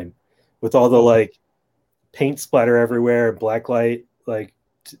time, with all the like paint splatter everywhere, black light? Like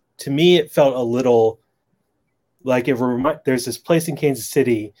to me, it felt a little like there's this place in Kansas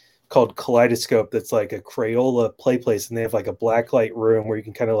City called Kaleidoscope that's like a Crayola play place, and they have like a black light room where you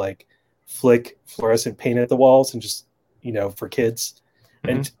can kind of like flick fluorescent paint at the walls and just, for kids.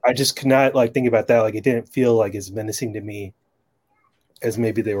 Mm-hmm. And I just could not like think about that. Like it didn't feel like as menacing to me as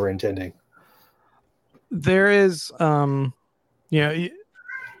maybe they were intending. There is, I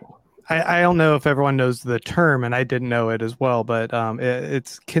don't know if everyone knows the term, and I didn't know it as well, but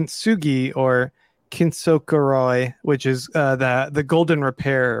it's kintsugi or kintsukuroi, which is the golden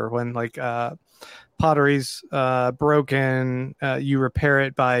repair. When like pottery's broken, you repair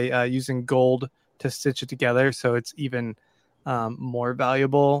it by using gold to stitch it together, so it's even more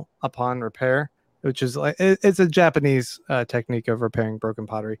valuable upon repair. Which is like it's a Japanese technique of repairing broken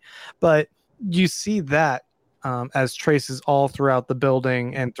pottery, but you see that as traces all throughout the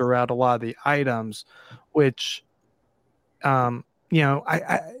building and throughout a lot of the items, which I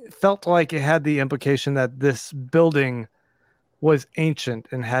felt like it had the implication that this building was ancient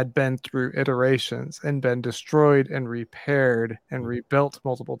and had been through iterations and been destroyed and repaired and rebuilt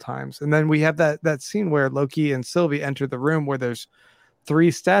multiple times. And then we have that scene where Loki and Sylvie enter the room where there's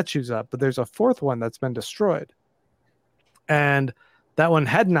 3 statues up, but there's a 4th one that's been destroyed. And that one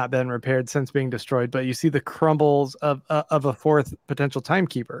had not been repaired since being destroyed, but you see the crumbles of a 4th potential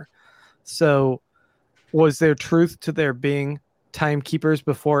timekeeper. So was there truth to there being timekeepers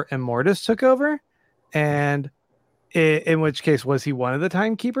before Immortus took over? And in which case, was he one of the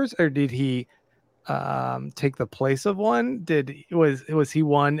timekeepers, or did he take the place of one? Was he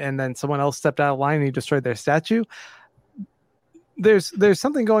one and then someone else stepped out of line and he destroyed their statue? There's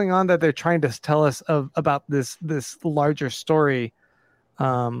something going on that they're trying to tell us about this larger story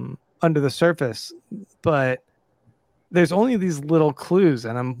under the surface, but there's only these little clues,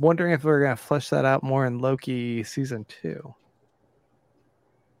 and I'm wondering if we're going to flesh that out more in Loki season 2.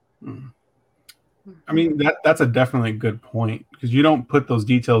 I mean, that's a definitely good point, because you don't put those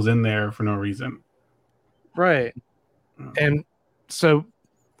details in there for no reason. Right. And so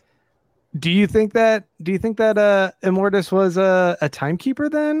do you think that Immortus was a timekeeper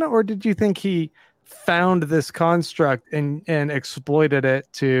then, or did you think he found this construct and exploited it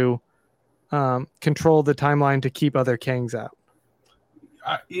to control the timeline to keep other Kangs out?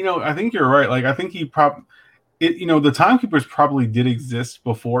 I think you're right. Like, I think the timekeepers probably did exist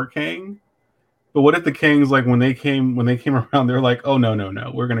before Kang. But what if the Kangs, like when they came around, they're like, "Oh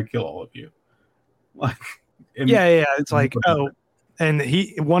no, we're gonna kill all of you." Like, yeah, it's like, oh. And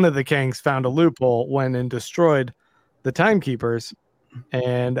one of the Kangs found a loophole, went and destroyed the timekeepers,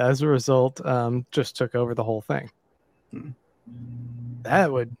 and as a result, just took over the whole thing.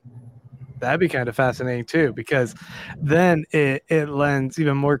 That'd be kind of fascinating too, because then it lends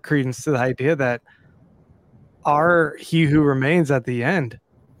even more credence to the idea that He Who Remains at the end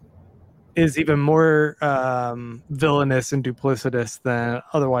is even more villainous and duplicitous than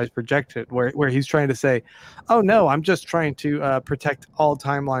otherwise projected, where he's trying to say, oh no, I'm just trying to protect all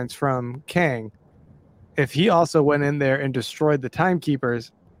timelines from Kang. If he also went in there and destroyed the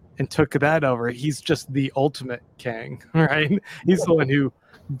timekeepers and took that over, he's just the ultimate Kang, right? He's the one who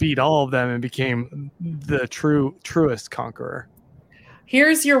beat all of them and became the truest conqueror.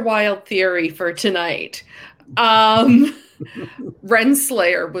 Here's your wild theory for tonight.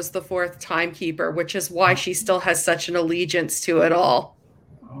 Renslayer was the 4th timekeeper, which is why she still has such an allegiance to it all.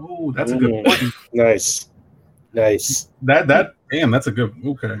 Oh, that's a good point. Nice. That's a good.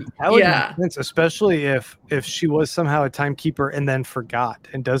 Okay. That would make sense, especially if she was somehow a timekeeper and then forgot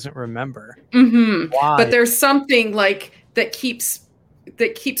and doesn't remember. Mm-hmm. Why? But there's something like that keeps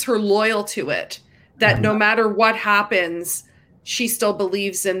her loyal to it. That no matter what happens, she still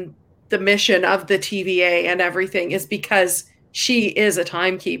believes in the mission of the TVA and everything is because she is a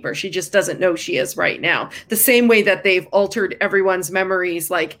timekeeper. She just doesn't know she is right now. The same way that they've altered everyone's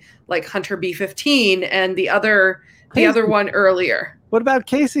memories, like Hunter B-15 and the other one earlier. What about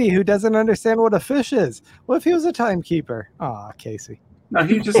Casey, who doesn't understand what a fish is? What if he was a timekeeper? Aw, Casey. No,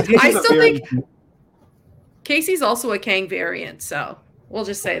 he's I still think Casey's also a Kang variant, so we'll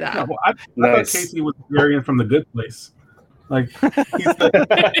just say that. No, well, I thought Casey was a variant from The Good Place. Like, he's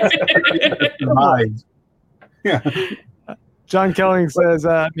the survived. Yeah. John Kelling says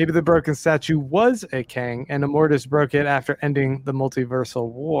maybe the broken statue was a Kang, and Immortus broke it after ending the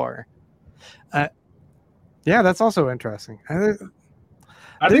multiversal war. Yeah, that's also interesting. I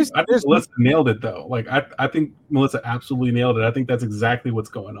think Melissa nailed it, though. Like, I think Melissa absolutely nailed it. I think that's exactly what's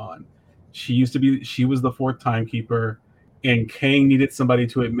going on. She was the fourth timekeeper, and Kang needed somebody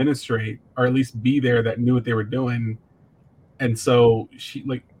to administrate, or at least be there that knew what they were doing. And so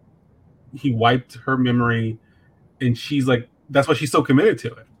he wiped her memory, and she's like, that's why she's so committed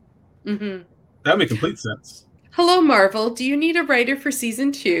to it. Mm-hmm. That makes complete sense. Hello, Marvel. Do you need a writer for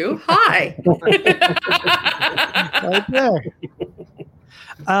season 2? Hi. Right there.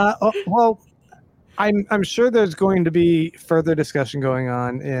 Well, I'm sure there's going to be further discussion going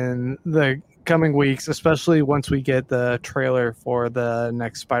on in the coming weeks, especially once we get the trailer for the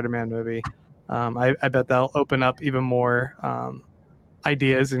next Spider-Man movie. I bet that'll open up even more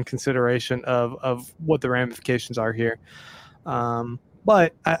ideas and consideration of what the ramifications are here.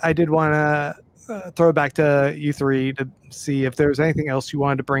 But I did want to throw it back to you three to see if there's anything else you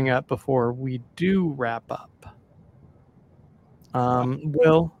wanted to bring up before we do wrap up.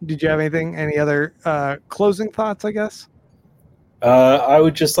 Will, did you have anything? Any other closing thoughts, I guess? I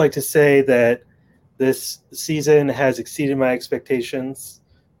would just like to say that this season has exceeded my expectations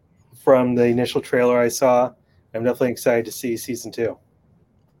from the initial trailer I saw. I'm definitely excited to see season 2.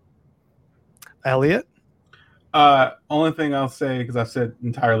 Elliot? Only thing I'll say, because I've said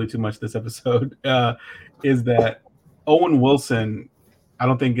entirely too much this episode, is that Owen Wilson, I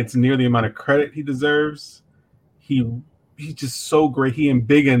don't think gets near the amount of credit he deserves. He's just so great. He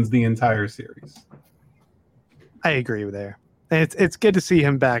embiggens the entire series. I agree with there. It's good to see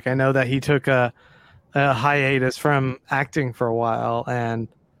him back. I know that he took a hiatus from acting for a while, and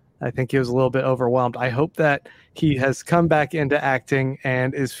I think he was a little bit overwhelmed. I hope that he has come back into acting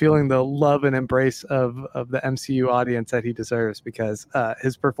and is feeling the love and embrace of the MCU audience that he deserves, because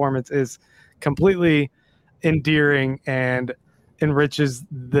his performance is completely endearing and enriches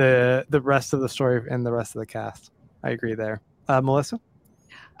the rest of the story and the rest of the cast. I agree there. Melissa?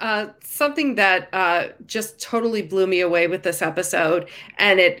 Something that just totally blew me away with this episode,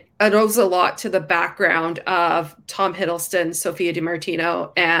 and it owes a lot to the background of Tom Hiddleston, Sophia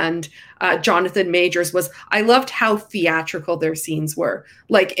DiMartino, and Jonathan Majors, was I loved how theatrical their scenes were.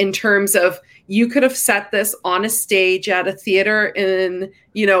 Like, in terms of, you could have set this on a stage at a theater in,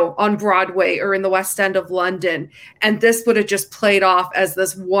 on Broadway or in the West End of London, and this would have just played off as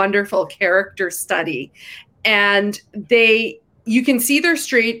this wonderful character study. And you can see their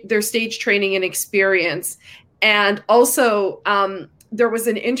stage training and experience. And also, there was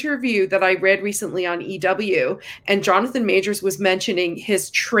an interview that I read recently on EW, and Jonathan Majors was mentioning his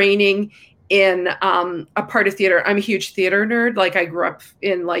training in a part of theater. I'm a huge theater nerd. Like, I grew up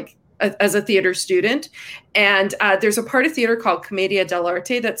in as a theater student, and there's a part of theater called Commedia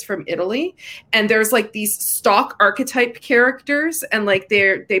dell'arte that's from Italy, and there's these stock archetype characters, and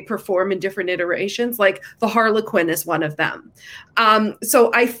they perform in different iterations. Like, the Harlequin is one of them.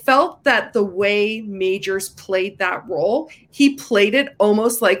 So I felt that the way Majors played that role, he played it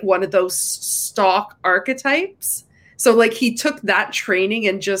almost like one of those stock archetypes. So he took that training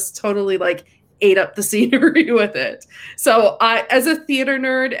and just totally ate up the scenery with it. So as a theater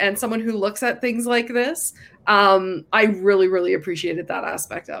nerd and someone who looks at things like this, I really, really appreciated that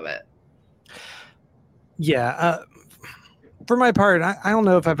aspect of it. Yeah. For my part, I don't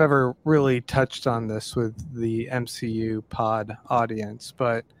know if I've ever really touched on this with the MCU pod audience,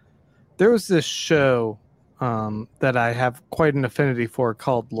 but there was this show that I have quite an affinity for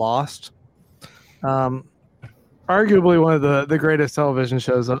called Lost. Arguably one of the greatest television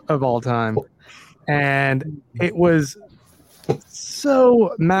shows of all time. And it was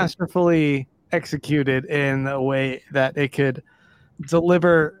so masterfully executed in a way that it could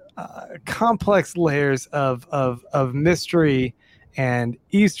deliver complex layers of mystery and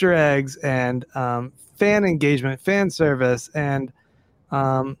Easter eggs and fan engagement, fan service, and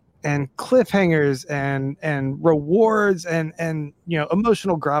cliffhangers and rewards and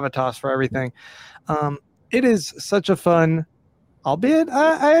emotional gravitas for everything. It is such a fun, albeit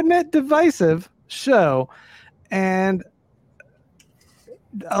I admit divisive, show, and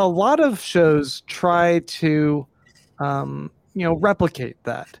a lot of shows try to, replicate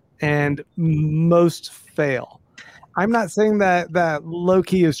that, and most fail. I'm not saying that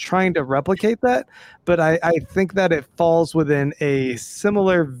Loki is trying to replicate that, but I think that it falls within a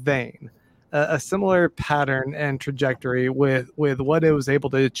similar vein, a similar pattern and trajectory with what it was able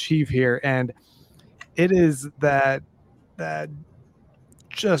to achieve here, and it is that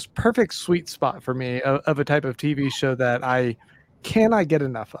just perfect sweet spot for me of a type of TV show that I cannot get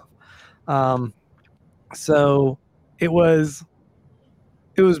enough of. So it was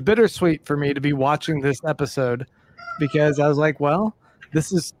bittersweet for me to be watching this episode, because I was like, well,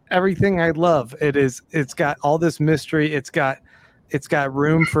 this is everything I love. It's got all this mystery. It's got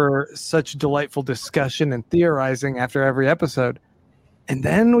room for such delightful discussion and theorizing after every episode. And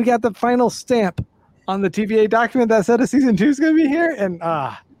then we got the final stamp on the TVA document that said a season 2 is going to be here. And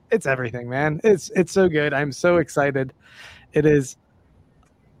it's everything, man. It's so good. I'm so excited. It is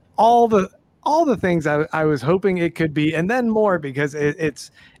all the things I was hoping it could be, and then more, because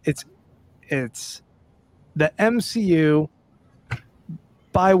it's the MCU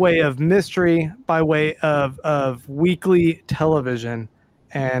by way of mystery, by way of weekly television,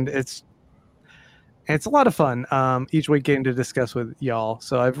 and it's a lot of fun each week getting to discuss with y'all.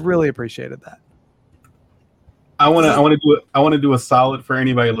 So I've really appreciated that. I want to do a solid for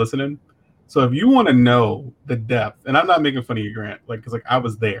anybody listening. So if you want to know the depth, and I'm not making fun of you, Grant, because I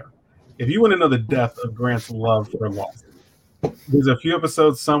was there. If you want to know the depth of Grant's love for Lost, there's a few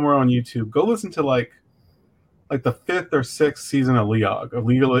episodes somewhere on YouTube. Go listen to like the 5th or 6th season of League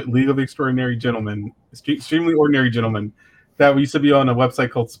of Extraordinary Gentlemen, Extremely Ordinary Gentlemen, that used to be on a website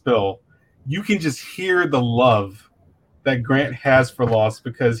called Spill. You can just hear the love that Grant has for Lost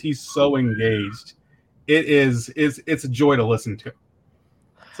because he's so engaged. It's a joy to listen to.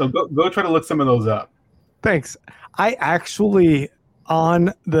 So go try to look some of those up. Thanks. I actually,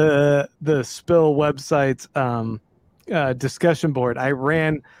 on the Spill website's discussion board, I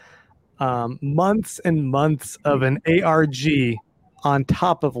ran months and months of an ARG on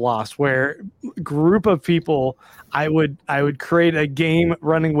top of Lost, where a group of people, I would create a game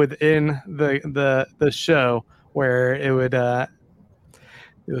running within the show where it would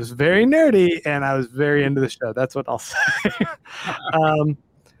it was very nerdy, and I was very into the show. That's what I'll say.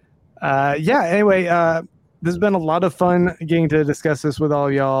 Anyway, this has been a lot of fun getting to discuss this with all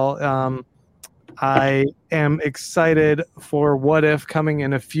of y'all. I am excited for What If coming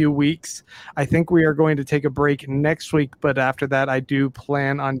in a few weeks. I think we are going to take a break next week, but after that, I do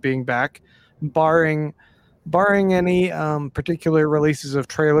plan on being back, barring any particular releases of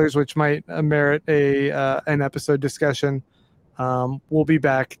trailers, which might merit an episode discussion. We'll be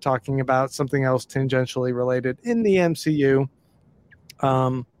back talking about something else tangentially related in the MCU.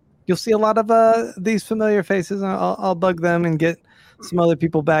 You'll see a lot of these familiar faces. I'll bug them and get some other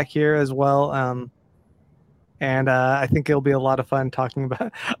people back here as well. And I think it'll be a lot of fun talking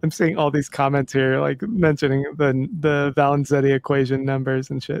about. I'm seeing all these comments here, like mentioning the Valenzetti equation numbers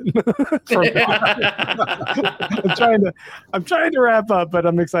and shit. I'm trying to wrap up, but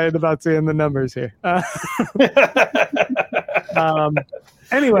I'm excited about seeing the numbers here.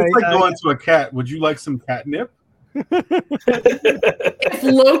 Anyway, it's like going to a cat. Would you like some catnip? If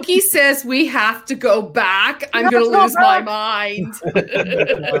Loki says we have to go back, I'm going to lose my mind.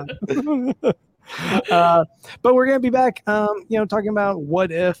 But we're going to be back, talking about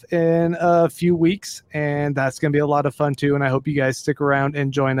What If in a few weeks, and that's going to be a lot of fun too. And I hope you guys stick around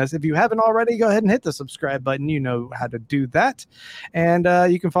and join us. If you haven't already, go ahead and hit the subscribe button. You know how to do that. And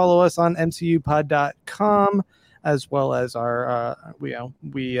you can follow us on mcupod.com. as well as our we have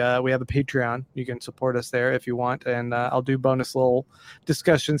a Patreon. You can support us there if you want, and I'll do bonus little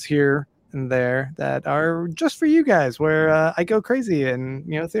discussions here and there that are just for you guys, where I go crazy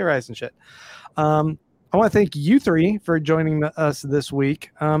and theorize and shit. I want to thank you three for joining us this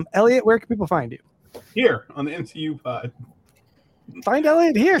week. Elliot, where can people find you? Here on the MCU Pod. Find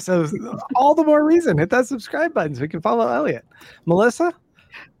Elliot here, so all the more reason hit that subscribe button so we can follow Elliot. Melissa?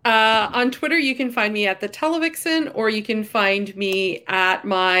 On Twitter, you can find me at the Televixen, or you can find me at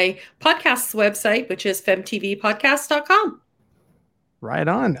my podcast's website, which is femtvpodcast.com. Right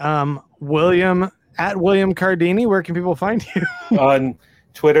on. William at William Cardini, where can people find you? On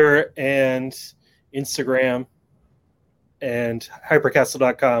Twitter and Instagram, and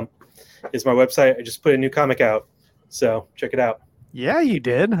hypercastle.com is my website. I just put a new comic out, so check it out. Yeah, you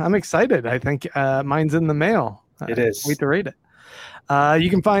did. I'm excited. I think mine's in the mail. It is. Wait to read it. You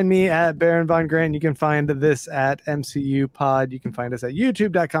can find me at Baron Von Grant. You can find this at MCU Pod. You can find us at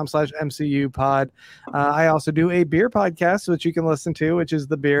youtube.com/MCU Pod. I also do a beer podcast, which you can listen to, which is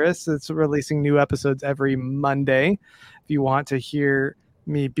The Beerist. It's releasing new episodes every Monday. If you want to hear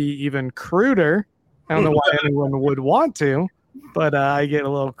me be even cruder. I don't know why anyone would want to, but I get a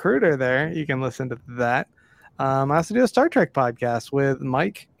little cruder there. You can listen to that. I also do a Star Trek podcast with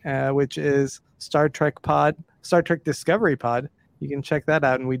Mike, which is Star Trek Discovery Pod. You can check that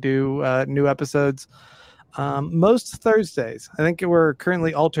out, and we do new episodes most Thursdays. I think we're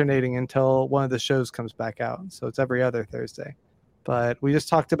currently alternating until one of the shows comes back out, so it's every other Thursday. But we just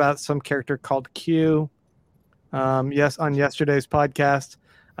talked about some character called Q. Yes, on yesterday's podcast.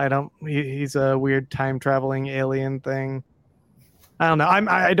 He's a weird time traveling alien thing. I don't know.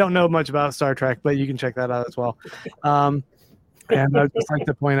 I don't know much about Star Trek, but you can check that out as well. And I'd just like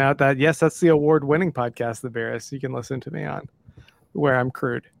to point out that yes, that's the award-winning podcast, The Beerus. You can listen to me on, where I'm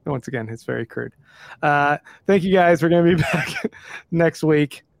crude. Once again, it's very crude. Thank you guys. We're going to be back next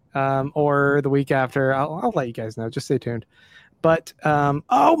week or the week after. I'll let you guys know. Just stay tuned. But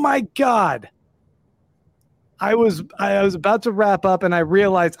oh my God. I was about to wrap up and I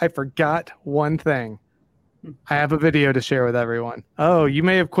realized I forgot one thing. I have a video to share with everyone. Oh, you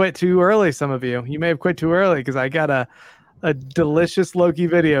may have quit too early, some of you. You may have quit too early because I got a delicious Loki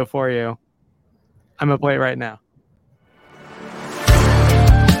video for you. I'm going to play it right now.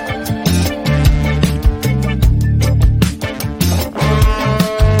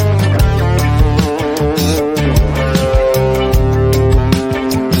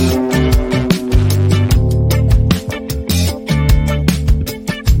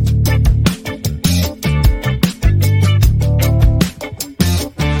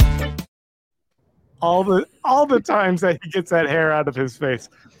 All the times that he gets that hair out of his face.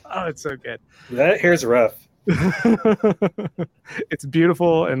 Oh, it's so good. That hair's rough. It's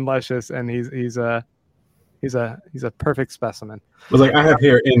beautiful and luscious, and he's a perfect specimen. I was like, I have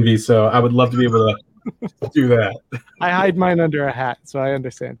hair envy, so I would love to be able to do that. I hide mine under a hat, so I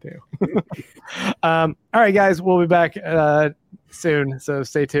understand too. All right, guys, we'll be back soon, so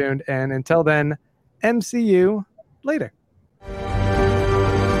stay tuned. And until then, MCU later.